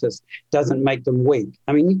the office doesn't make them weak.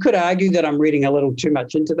 I mean, you could argue that I'm reading a little too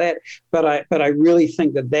much into that, but I really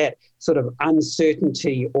think that sort of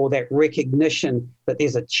uncertainty, or that recognition that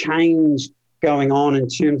there's a change going on in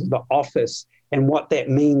terms of the office and what that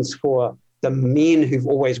means for the men who've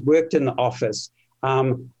always worked in the office,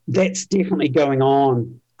 that's definitely going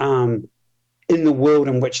on in the world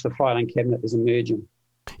in which the filing cabinet is emerging.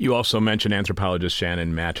 You also mentioned anthropologist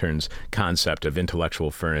Shannon Mattern's concept of intellectual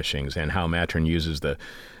furnishings, and how Mattern uses the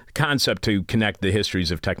concept to connect the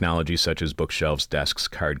histories of technology such as bookshelves, desks,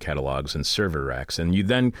 card catalogs, and server racks. And you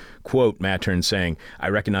then quote Mattern saying, "I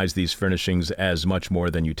recognize these furnishings as much more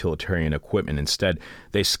than utilitarian equipment. Instead,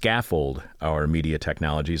 they scaffold our media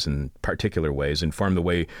technologies in particular ways, inform the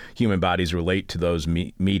way human bodies relate to those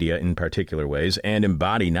media in particular ways, and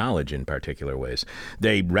embody knowledge in particular ways.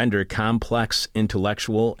 They render complex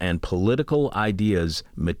intellectual and political ideas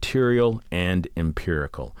material and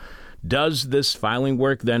empirical." Does this filing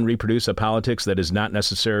work then reproduce a politics that is not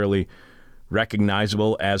necessarily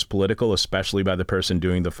recognizable as political, especially by the person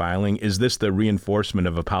doing the filing? Is this the reinforcement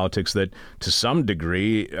of a politics that, to some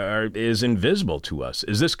degree, is invisible to us?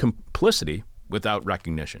 Is this complicity without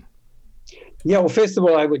recognition? Yeah, well, first of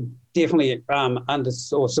all, I would definitely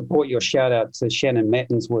support your shout out to Shannon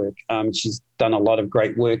Mattern's work. She's done a lot of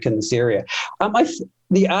great work in this area.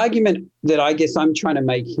 The argument that I guess I'm trying to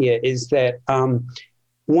make here is that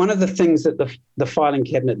one of the things that the filing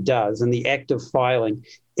cabinet does, and the act of filing,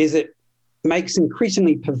 is it makes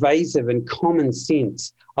increasingly pervasive and common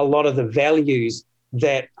sense a lot of the values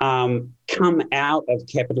that come out of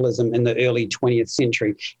capitalism in the early 20th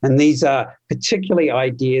century. And these are particularly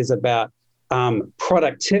ideas about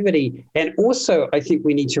productivity. And also, I think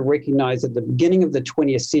we need to recognize that the beginning of the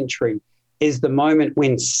 20th century is the moment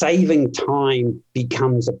when saving time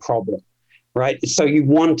becomes a problem. Right. So you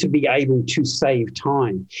want to be able to save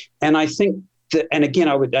time. And I think that, and again,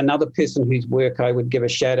 another person whose work I would give a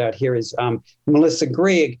shout out here is Melissa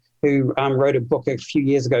Gregg, who wrote a book a few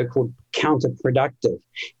years ago called Counterproductive.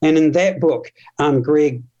 And in that book,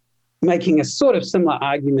 Gregg, making a sort of similar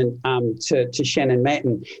argument to Shannon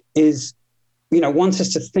Mattern, wants us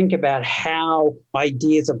to think about how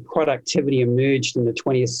ideas of productivity emerged in the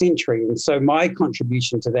 20th century. And so my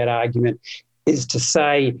contribution to that argument is to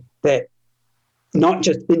say that not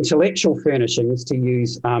just intellectual furnishings, to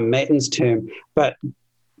use Mattern's term, but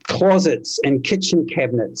closets and kitchen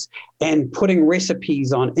cabinets, and putting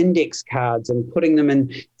recipes on index cards and putting them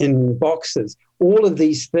in boxes. All of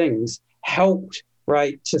these things helped,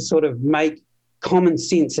 right, to sort of make common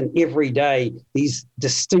sense in everyday these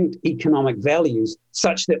distinct economic values,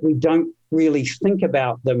 such that we don't really think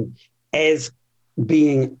about them as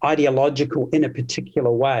being ideological in a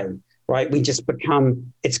particular way. Right, we just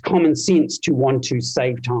it's common sense to want to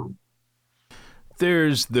save time.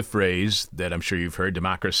 There's the phrase that I'm sure you've heard,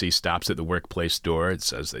 democracy stops at the workplace door. It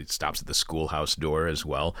says it stops at the schoolhouse door as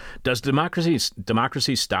well. Does democracy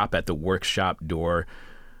stop at the workshop door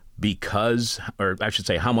because, or I should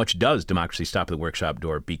say, how much does democracy stop at the workshop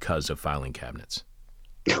door because of filing cabinets?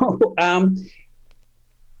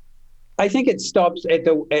 I think it stops at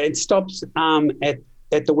the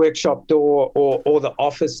workshop door or the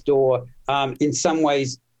office door in some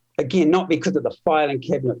ways, again, not because of the filing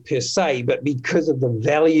cabinet per se, but because of the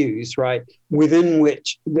values, right, within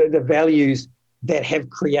which the values that have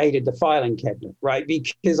created the filing cabinet, right?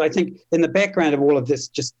 Because I think in the background of all of this,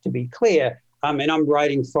 just to be clear, and I'm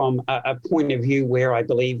writing from a point of view where I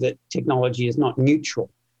believe that technology is not neutral,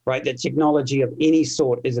 right? That technology of any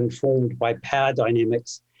sort is informed by power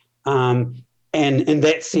dynamics. And in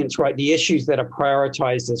that sense, right, the issues that are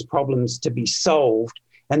prioritized as problems to be solved,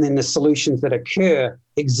 and then the solutions that occur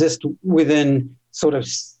exist within sort of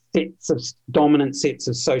dominant sets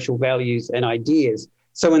of social values and ideas.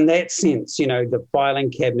 So in that sense, the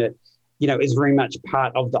filing cabinet, is very much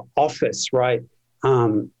part of the office, right?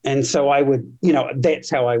 And so I would, that's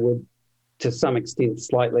how I would, to some extent,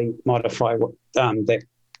 slightly modify that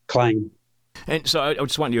claim. And so I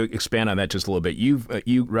just want you to expand on that just a little bit.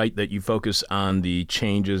 You write that you focus on the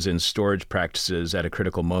changes in storage practices at a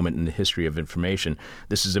critical moment in the history of information.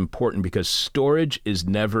 This is important because storage is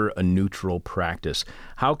never a neutral practice.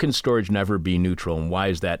 How can storage never be neutral, and why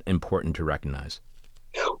is that important to recognize?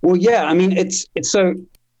 Well, yeah, I mean, it's so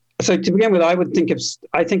to begin with,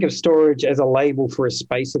 I think of storage as a label for a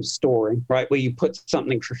space of storing, right, where you put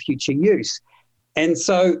something for future use. And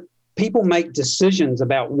so people make decisions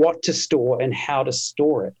about what to store and how to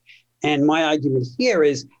store it. And my argument here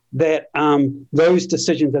is that those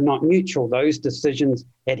decisions are not neutral. Those decisions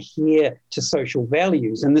adhere to social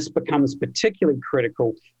values. And this becomes particularly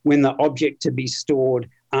critical when the object to be stored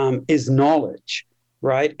is knowledge,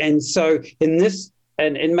 right? And so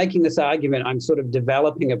in making this argument, I'm sort of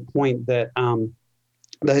developing a point that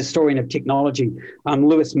the historian of technology,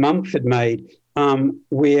 Lewis Mumford, made,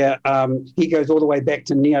 where he goes all the way back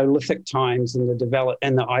to Neolithic times and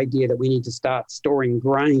the idea that we need to start storing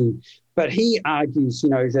grain. But he argues,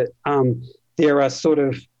 that there are sort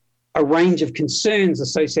of a range of concerns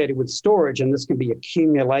associated with storage, and this can be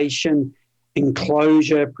accumulation,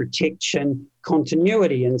 enclosure, protection,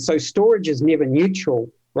 continuity. And so storage is never neutral,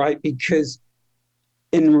 right? Because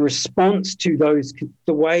in response to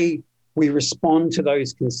the way we respond to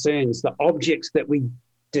those concerns, the objects that we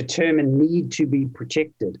determine need to be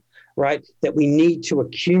protected, right, that we need to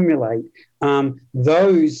accumulate,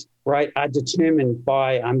 those, right, are determined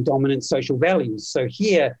by dominant social values. So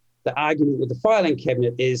here, the argument with the filing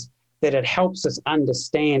cabinet is that it helps us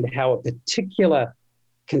understand how a particular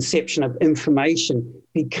conception of information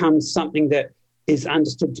becomes something that is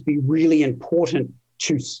understood to be really important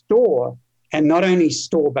to store, and not only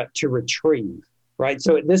store, but to retrieve, right?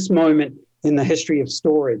 So at this moment in the history of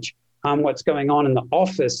storage, what's going on in the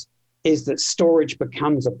office is that storage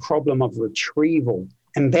becomes a problem of retrieval,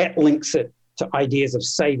 and that links it to ideas of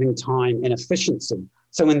saving time and efficiency.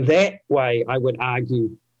 So in that way, I would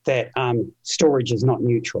argue that storage is not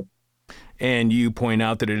neutral. And you point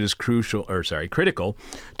out that it is critical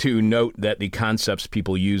to note that the concepts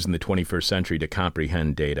people use in the 21st century to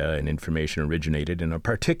comprehend data and information originated in a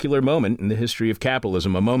particular moment in the history of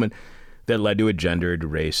capitalism, a moment that led to a gendered,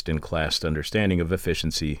 raced, and classed understanding of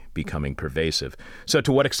efficiency becoming pervasive. So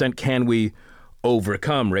to what extent can we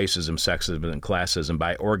overcome racism, sexism, and classism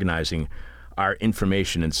by organizing our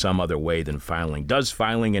information in some other way than filing? Does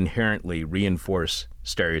filing inherently reinforce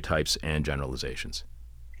stereotypes and generalizations?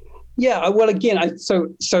 Yeah, well, again,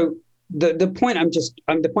 the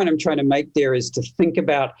point I'm trying to make there is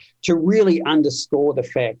to really underscore the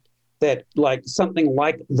fact that, like, something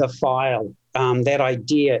like the file, that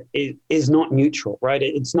idea is not neutral, right?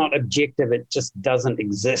 It's not objective. It just doesn't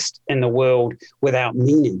exist in the world without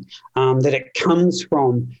meaning. That it comes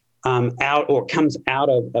from comes out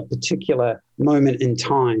of a particular moment in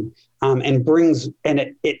time,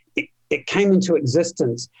 it came into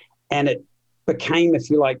existence, and it became, if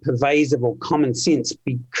you like, pervasive or common sense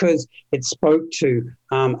because it spoke to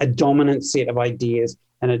a dominant set of ideas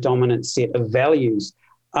and a dominant set of values.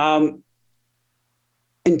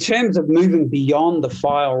 In terms of moving beyond the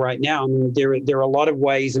file right now, I mean, there are a lot of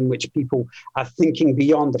ways in which people are thinking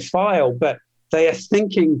beyond the file, but they are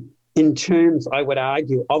thinking in terms, I would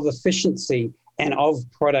argue, of efficiency and of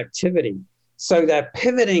productivity. So they're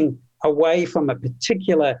pivoting away from a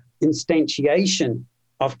particular instantiation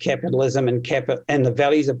of capitalism and the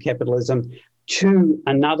values of capitalism to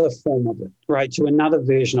another form of it, right? To another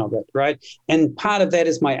version of it, right? And part of that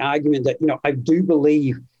is my argument that, I do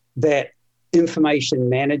believe that information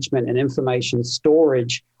management and information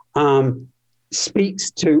storage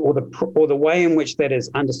speaks to, or the way in which that is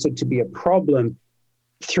understood to be a problem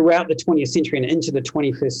throughout the 20th century and into the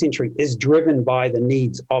 21st century is driven by the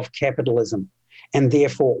needs of capitalism, and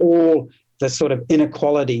therefore all the sort of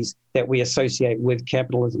inequalities that we associate with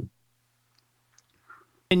capitalism.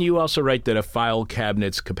 And you also write that a file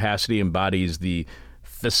cabinet's capacity embodies the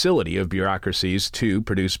facility of bureaucracies to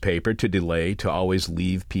produce paper, to delay, to always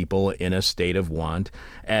leave people in a state of want.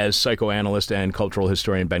 As psychoanalyst and cultural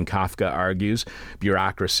historian Ben Kafka argues,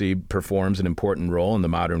 bureaucracy performs an important role in the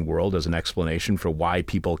modern world as an explanation for why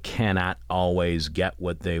people cannot always get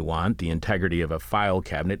what they want. The integrity of a file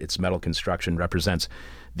cabinet, its metal construction, represents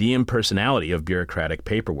the impersonality of bureaucratic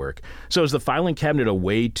paperwork. So is the filing cabinet a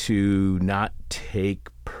way to not take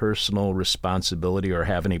personal responsibility or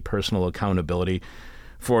have any personal accountability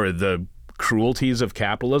for the cruelties of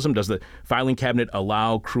capitalism? Does the filing cabinet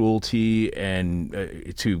allow cruelty and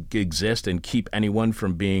to exist and keep anyone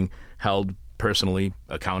from being held personally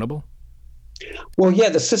accountable? Well, yeah,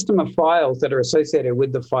 the system of files that are associated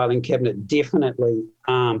with the filing cabinet definitely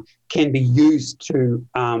can be used to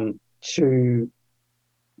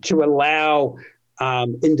allow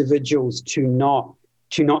individuals to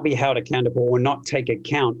not be held accountable or not take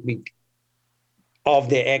account of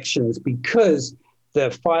their actions, because the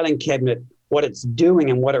filing cabinet, what it's doing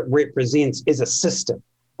and what it represents is a system,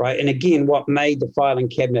 right? And again, what made the filing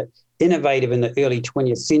cabinet innovative in the early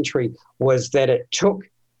 20th century was that it took,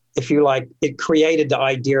 if you like, it created the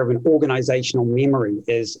idea of an organizational memory,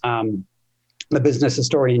 as the business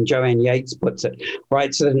historian Joanne Yates puts it,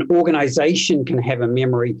 right? So that an organization can have a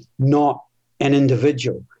memory, not an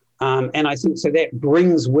individual. And I think so that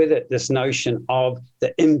brings with it this notion of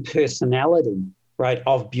the impersonality, right,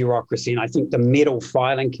 of bureaucracy. And I think the metal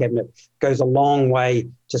filing cabinet goes a long way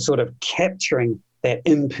to sort of capturing that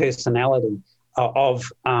impersonality of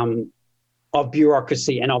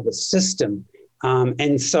bureaucracy and of the system.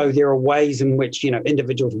 And so there are ways in which,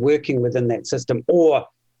 individuals working within that system, or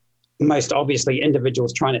most obviously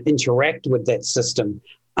individuals trying to interact with that system,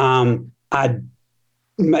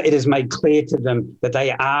 it is made clear to them that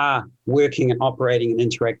they are working and operating and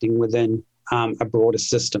interacting within a broader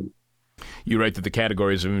system. You write that the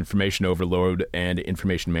categories of information overload and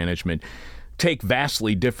information management take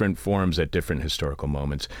vastly different forms at different historical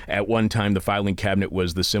moments. At one time, the filing cabinet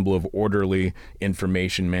was the symbol of orderly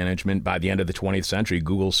information management. By the end of the 20th century,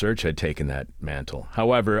 Google search had taken that mantle.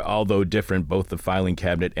 However, although different, both the filing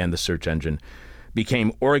cabinet and the search engine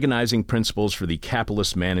became organizing principles for the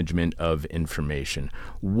capitalist management of information.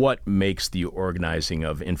 What makes the organizing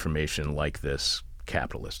of information like this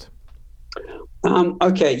capitalist?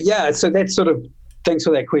 Okay, yeah, so that's sort of, thanks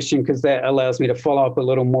for that question, because that allows me to follow up a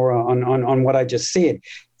little more on what I just said.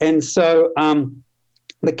 And so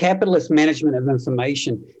the capitalist management of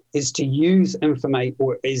information is to use information,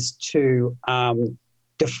 or is to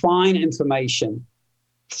define information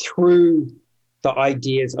through the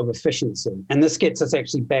ideas of efficiency. And this gets us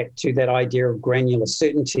actually back to that idea of granular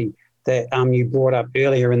certainty that you brought up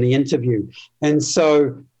earlier in the interview. And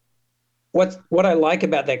so what I like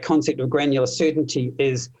about that concept of granular certainty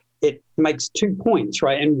is it makes 2 points,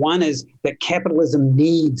 right? And one is that capitalism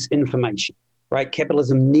needs information, right?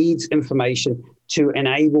 Capitalism needs information to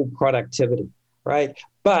enable productivity, right?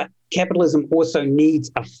 But capitalism also needs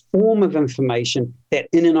a form of information that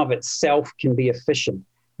in and of itself can be efficient.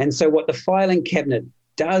 And so what the filing cabinet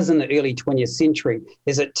does in the early 20th century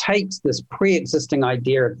is it takes this pre-existing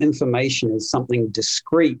idea of information as something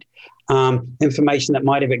discrete, information that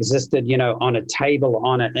might have existed, on a table,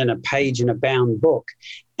 in a page in a bound book,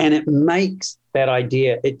 and it makes that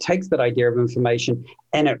idea, it takes that idea of information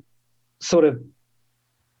and it sort of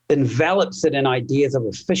envelops it in ideas of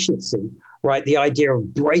efficiency, right? The idea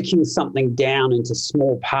of breaking something down into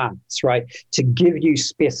small parts, right? To give you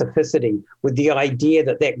specificity, with the idea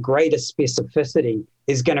that that greater specificity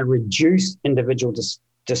is going to reduce individual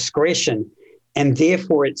discretion, and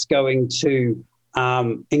therefore it's going to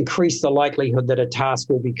increase the likelihood that a task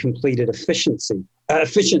will be completed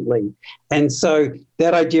efficiently. And so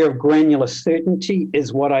that idea of granular certainty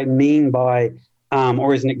is what I mean by,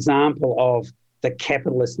 or is an example of the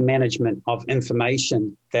capitalist management of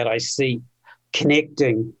information that I see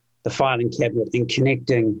connecting the filing cabinet and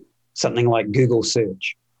connecting something like Google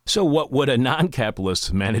search. So what would a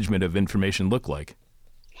non-capitalist management of information look like?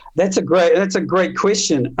 That's a great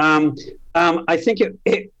question. I think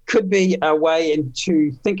it could be a way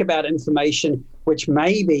to think about information, which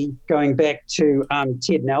may be, going back to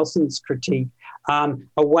Ted Nelson's critique, a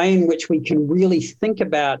way in which we can really think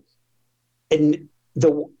about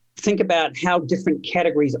how different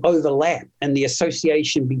categories overlap and the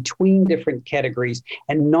association between different categories,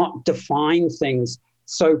 and not define things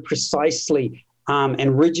so precisely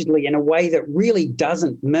and rigidly in a way that really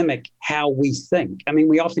doesn't mimic how we think. I mean,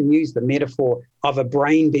 we often use the metaphor of a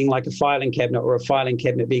brain being like a filing cabinet, or a filing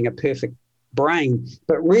cabinet being a perfect brain,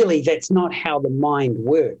 but really that's not how the mind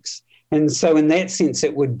works. And so in that sense, I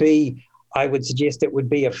would suggest it would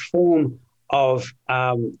be a form of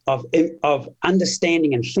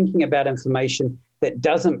understanding and thinking about information that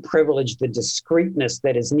doesn't privilege the discreteness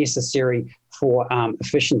that is necessary for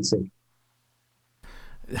efficiency.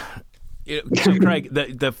 So, Craig,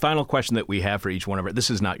 the final question that we have for each one of our,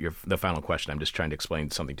 this is not the final question. I'm just trying to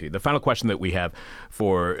explain something to you. The final question that we have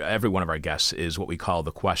for every one of our guests is what we call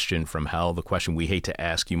the question from hell, the question we hate to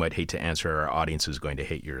ask, you might hate to answer, our audience is going to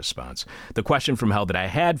hate your response. The question from hell that I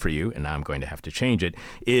had for you, and now I'm going to have to change it,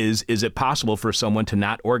 is it possible for someone to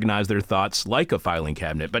not organize their thoughts like a filing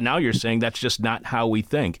cabinet? But now you're saying that's just not how we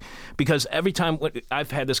think. Because every time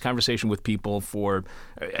I've had this conversation with people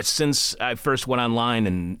since I first went online,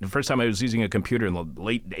 and the first time I was using a computer in the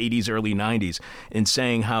late 80s, early 90s, and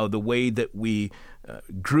saying how the way that we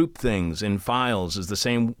group things in files is the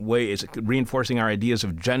same way as reinforcing our ideas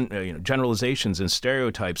of generalizations and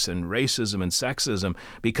stereotypes and racism and sexism,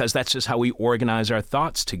 because that's just how we organize our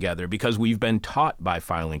thoughts together, because we've been taught by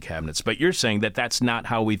filing cabinets. But you're saying that that's not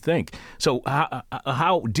how we think. So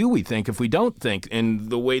how do we think if we don't think in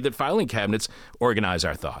the way that filing cabinets organize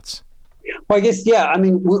our thoughts? Well, I guess, yeah. I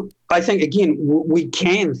mean, I think, again, we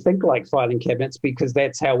can think like filing cabinets because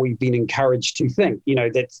that's how we've been encouraged to think. You know,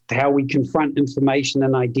 that's how we confront information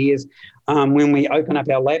and ideas when we open up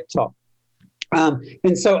our laptop.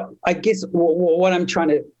 And so I guess what I'm trying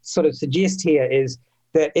to sort of suggest here is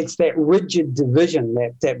that it's that rigid division,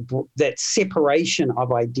 that separation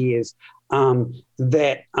of ideas, and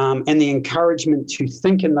the encouragement to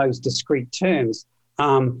think in those discrete terms,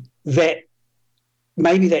 that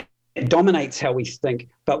maybe that dominates how we think,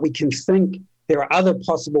 but we can think, there are other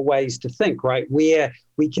possible ways to think, right, where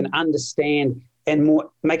we can understand and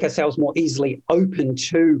make ourselves more easily open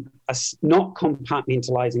to not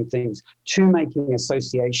compartmentalizing things, to making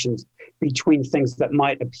associations between things that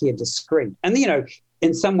might appear discrete. And, you know,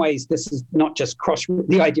 in some ways, this is not just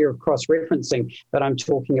the idea of cross-referencing that I'm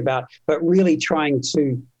talking about, but really trying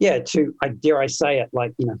to, dare I say it,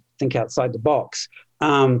 like, you know, think outside the box,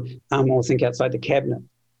 or think outside the cabinet.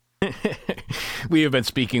 We have been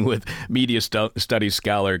speaking with media studies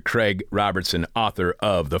scholar Craig Robertson, author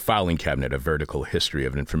of The Filing Cabinet, A Vertical History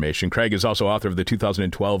of Information. Craig is also author of the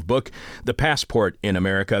 2012 book, The Passport in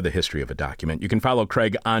America, The History of a Document. You can follow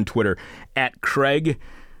Craig on Twitter at Craig,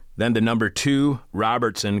 then the number 2,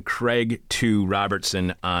 Robertson, Craig 2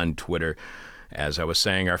 Robertson on Twitter. As I was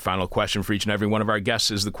saying, our final question for each and every one of our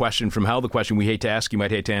guests is the question from hell, the question we hate to ask, you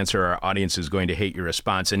might hate to answer, our audience is going to hate your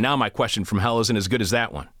response. And now my question from hell isn't as good as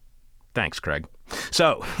that one. Thanks, Craig.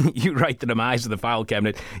 So, you write the demise of the file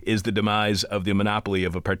cabinet is the demise of the monopoly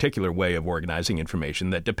of a particular way of organizing information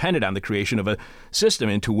that depended on the creation of a system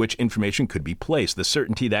into which information could be placed, the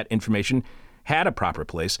certainty that information had a proper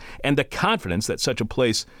place, and the confidence that such a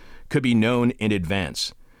place could be known in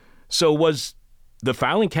advance. So was the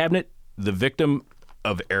filing cabinet the victim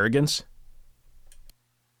of arrogance?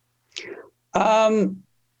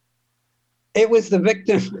 It was the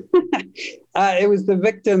victim. It was the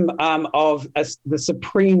victim of the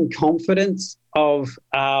supreme confidence of,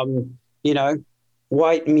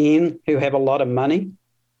 white men who have a lot of money.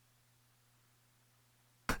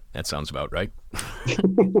 That sounds about right.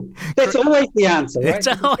 That's always the answer, right? It's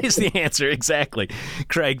always the answer, exactly.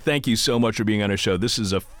 Craig, thank you so much for being on our show. This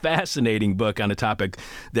is a fascinating book on a topic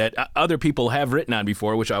that other people have written on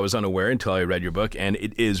before, which I was unaware until I read your book, and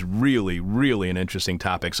it is really, really an interesting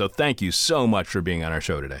topic. So thank you so much for being on our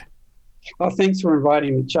show today. Oh, thanks for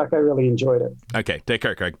inviting me, Chuck. I really enjoyed it. Okay, take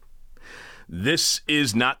care, Craig. This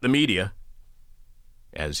is not the media,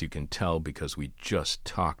 as you can tell because we just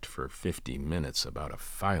talked for 50 minutes about a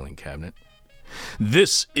filing cabinet.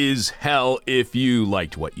 This is hell. If you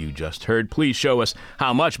liked what you just heard, please show us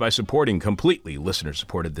how much by supporting completely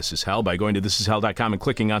listener-supported This Is Hell by going to thisishell.com and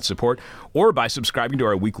clicking on support, or by subscribing to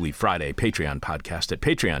our weekly Friday Patreon podcast at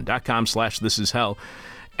patreon.com/thisishell.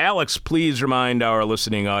 Alex, please remind our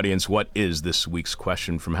listening audience what is this week's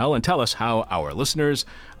question from hell, and tell us how our listeners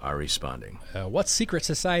are responding. What secret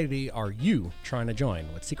society are you trying to join?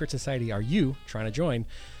 What secret society are you trying to join?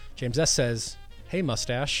 James S. says, hey,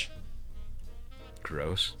 mustache.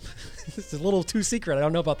 Gross. It's a little too secret. I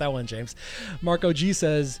don't know about that one, James. Marco G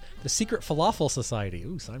says, the Secret Falafel Society.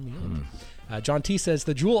 Ooh, sign me up. John T says,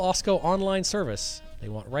 the Jewel Osco online service. They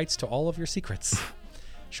want rights to all of your secrets.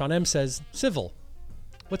 Sean M says, civil.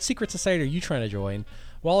 What secret society are you trying to join?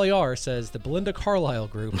 Wally R says, the Belinda Carlisle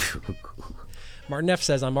group. Martin F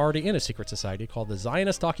says, I'm already in a secret society called the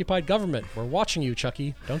Zionist Occupied Government. We're watching you,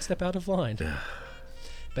 Chucky. Don't step out of line.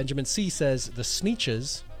 Benjamin C says, the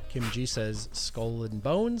Sneetches. Kim G says, Skull and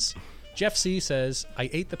Bones. Jeff C says, I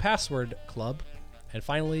ate the password club. And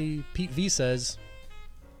finally, Pete V says,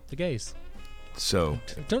 the gays. So,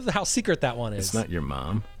 I don't know how secret that one is. It's not your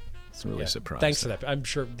mom. It's really surprising. Thanks for that. I'm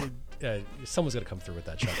sure someone's going to come through with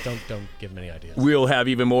that, Chuck. Don't give him any ideas. We'll have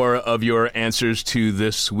even more of your answers to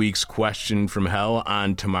this week's question from hell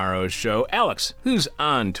on tomorrow's show. Alex, who's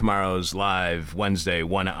on tomorrow's live Wednesday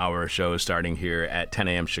 1-hour show starting here at 10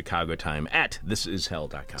 a.m. Chicago time at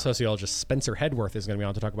thisishell.com. Sociologist Spencer Hedworth is going to be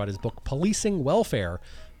on to talk about his book, Policing Welfare,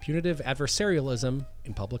 Punitive Adversarialism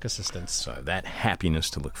in Public Assistance. So that happiness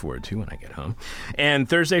to look forward to when I get home. And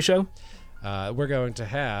Thursday show? We're going to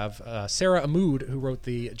have Sarah Ahmood, who wrote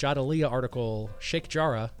the Jadaliyah article, Sheikh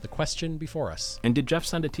Jarrah, The Question Before Us. And did Jeff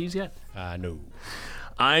send a tease yet? No.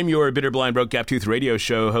 I'm your bitter, blind, broke, gap-toothed radio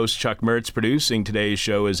show host, Chuck Mertz. Producing today's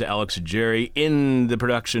show is Alex Jerry. In the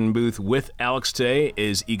production booth with Alex today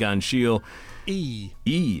is Egon Schiele.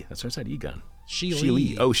 That's what I said, Egon.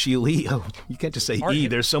 Schiele. Oh, Schiele. Oh, you can't just say E.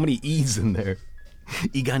 There's so many E's in there.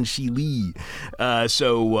 Egon Schiele.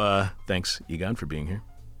 Thanks, Egon, for being here.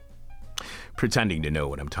 Pretending to know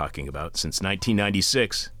what I'm talking about since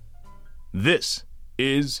 1996. This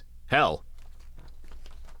is hell.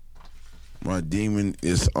 My demon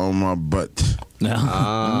is on my butt.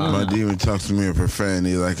 My demon talks to me in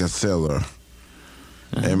profanity like a sailor.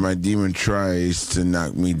 And my demon tries to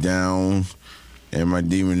knock me down. And my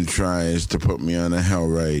demon tries to put me on a hell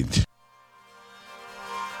ride.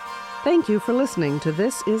 Thank you for listening to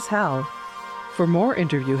This Is Hell. For more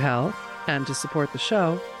Interview Hell and to support the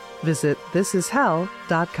show, visit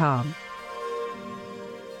thisishell.com.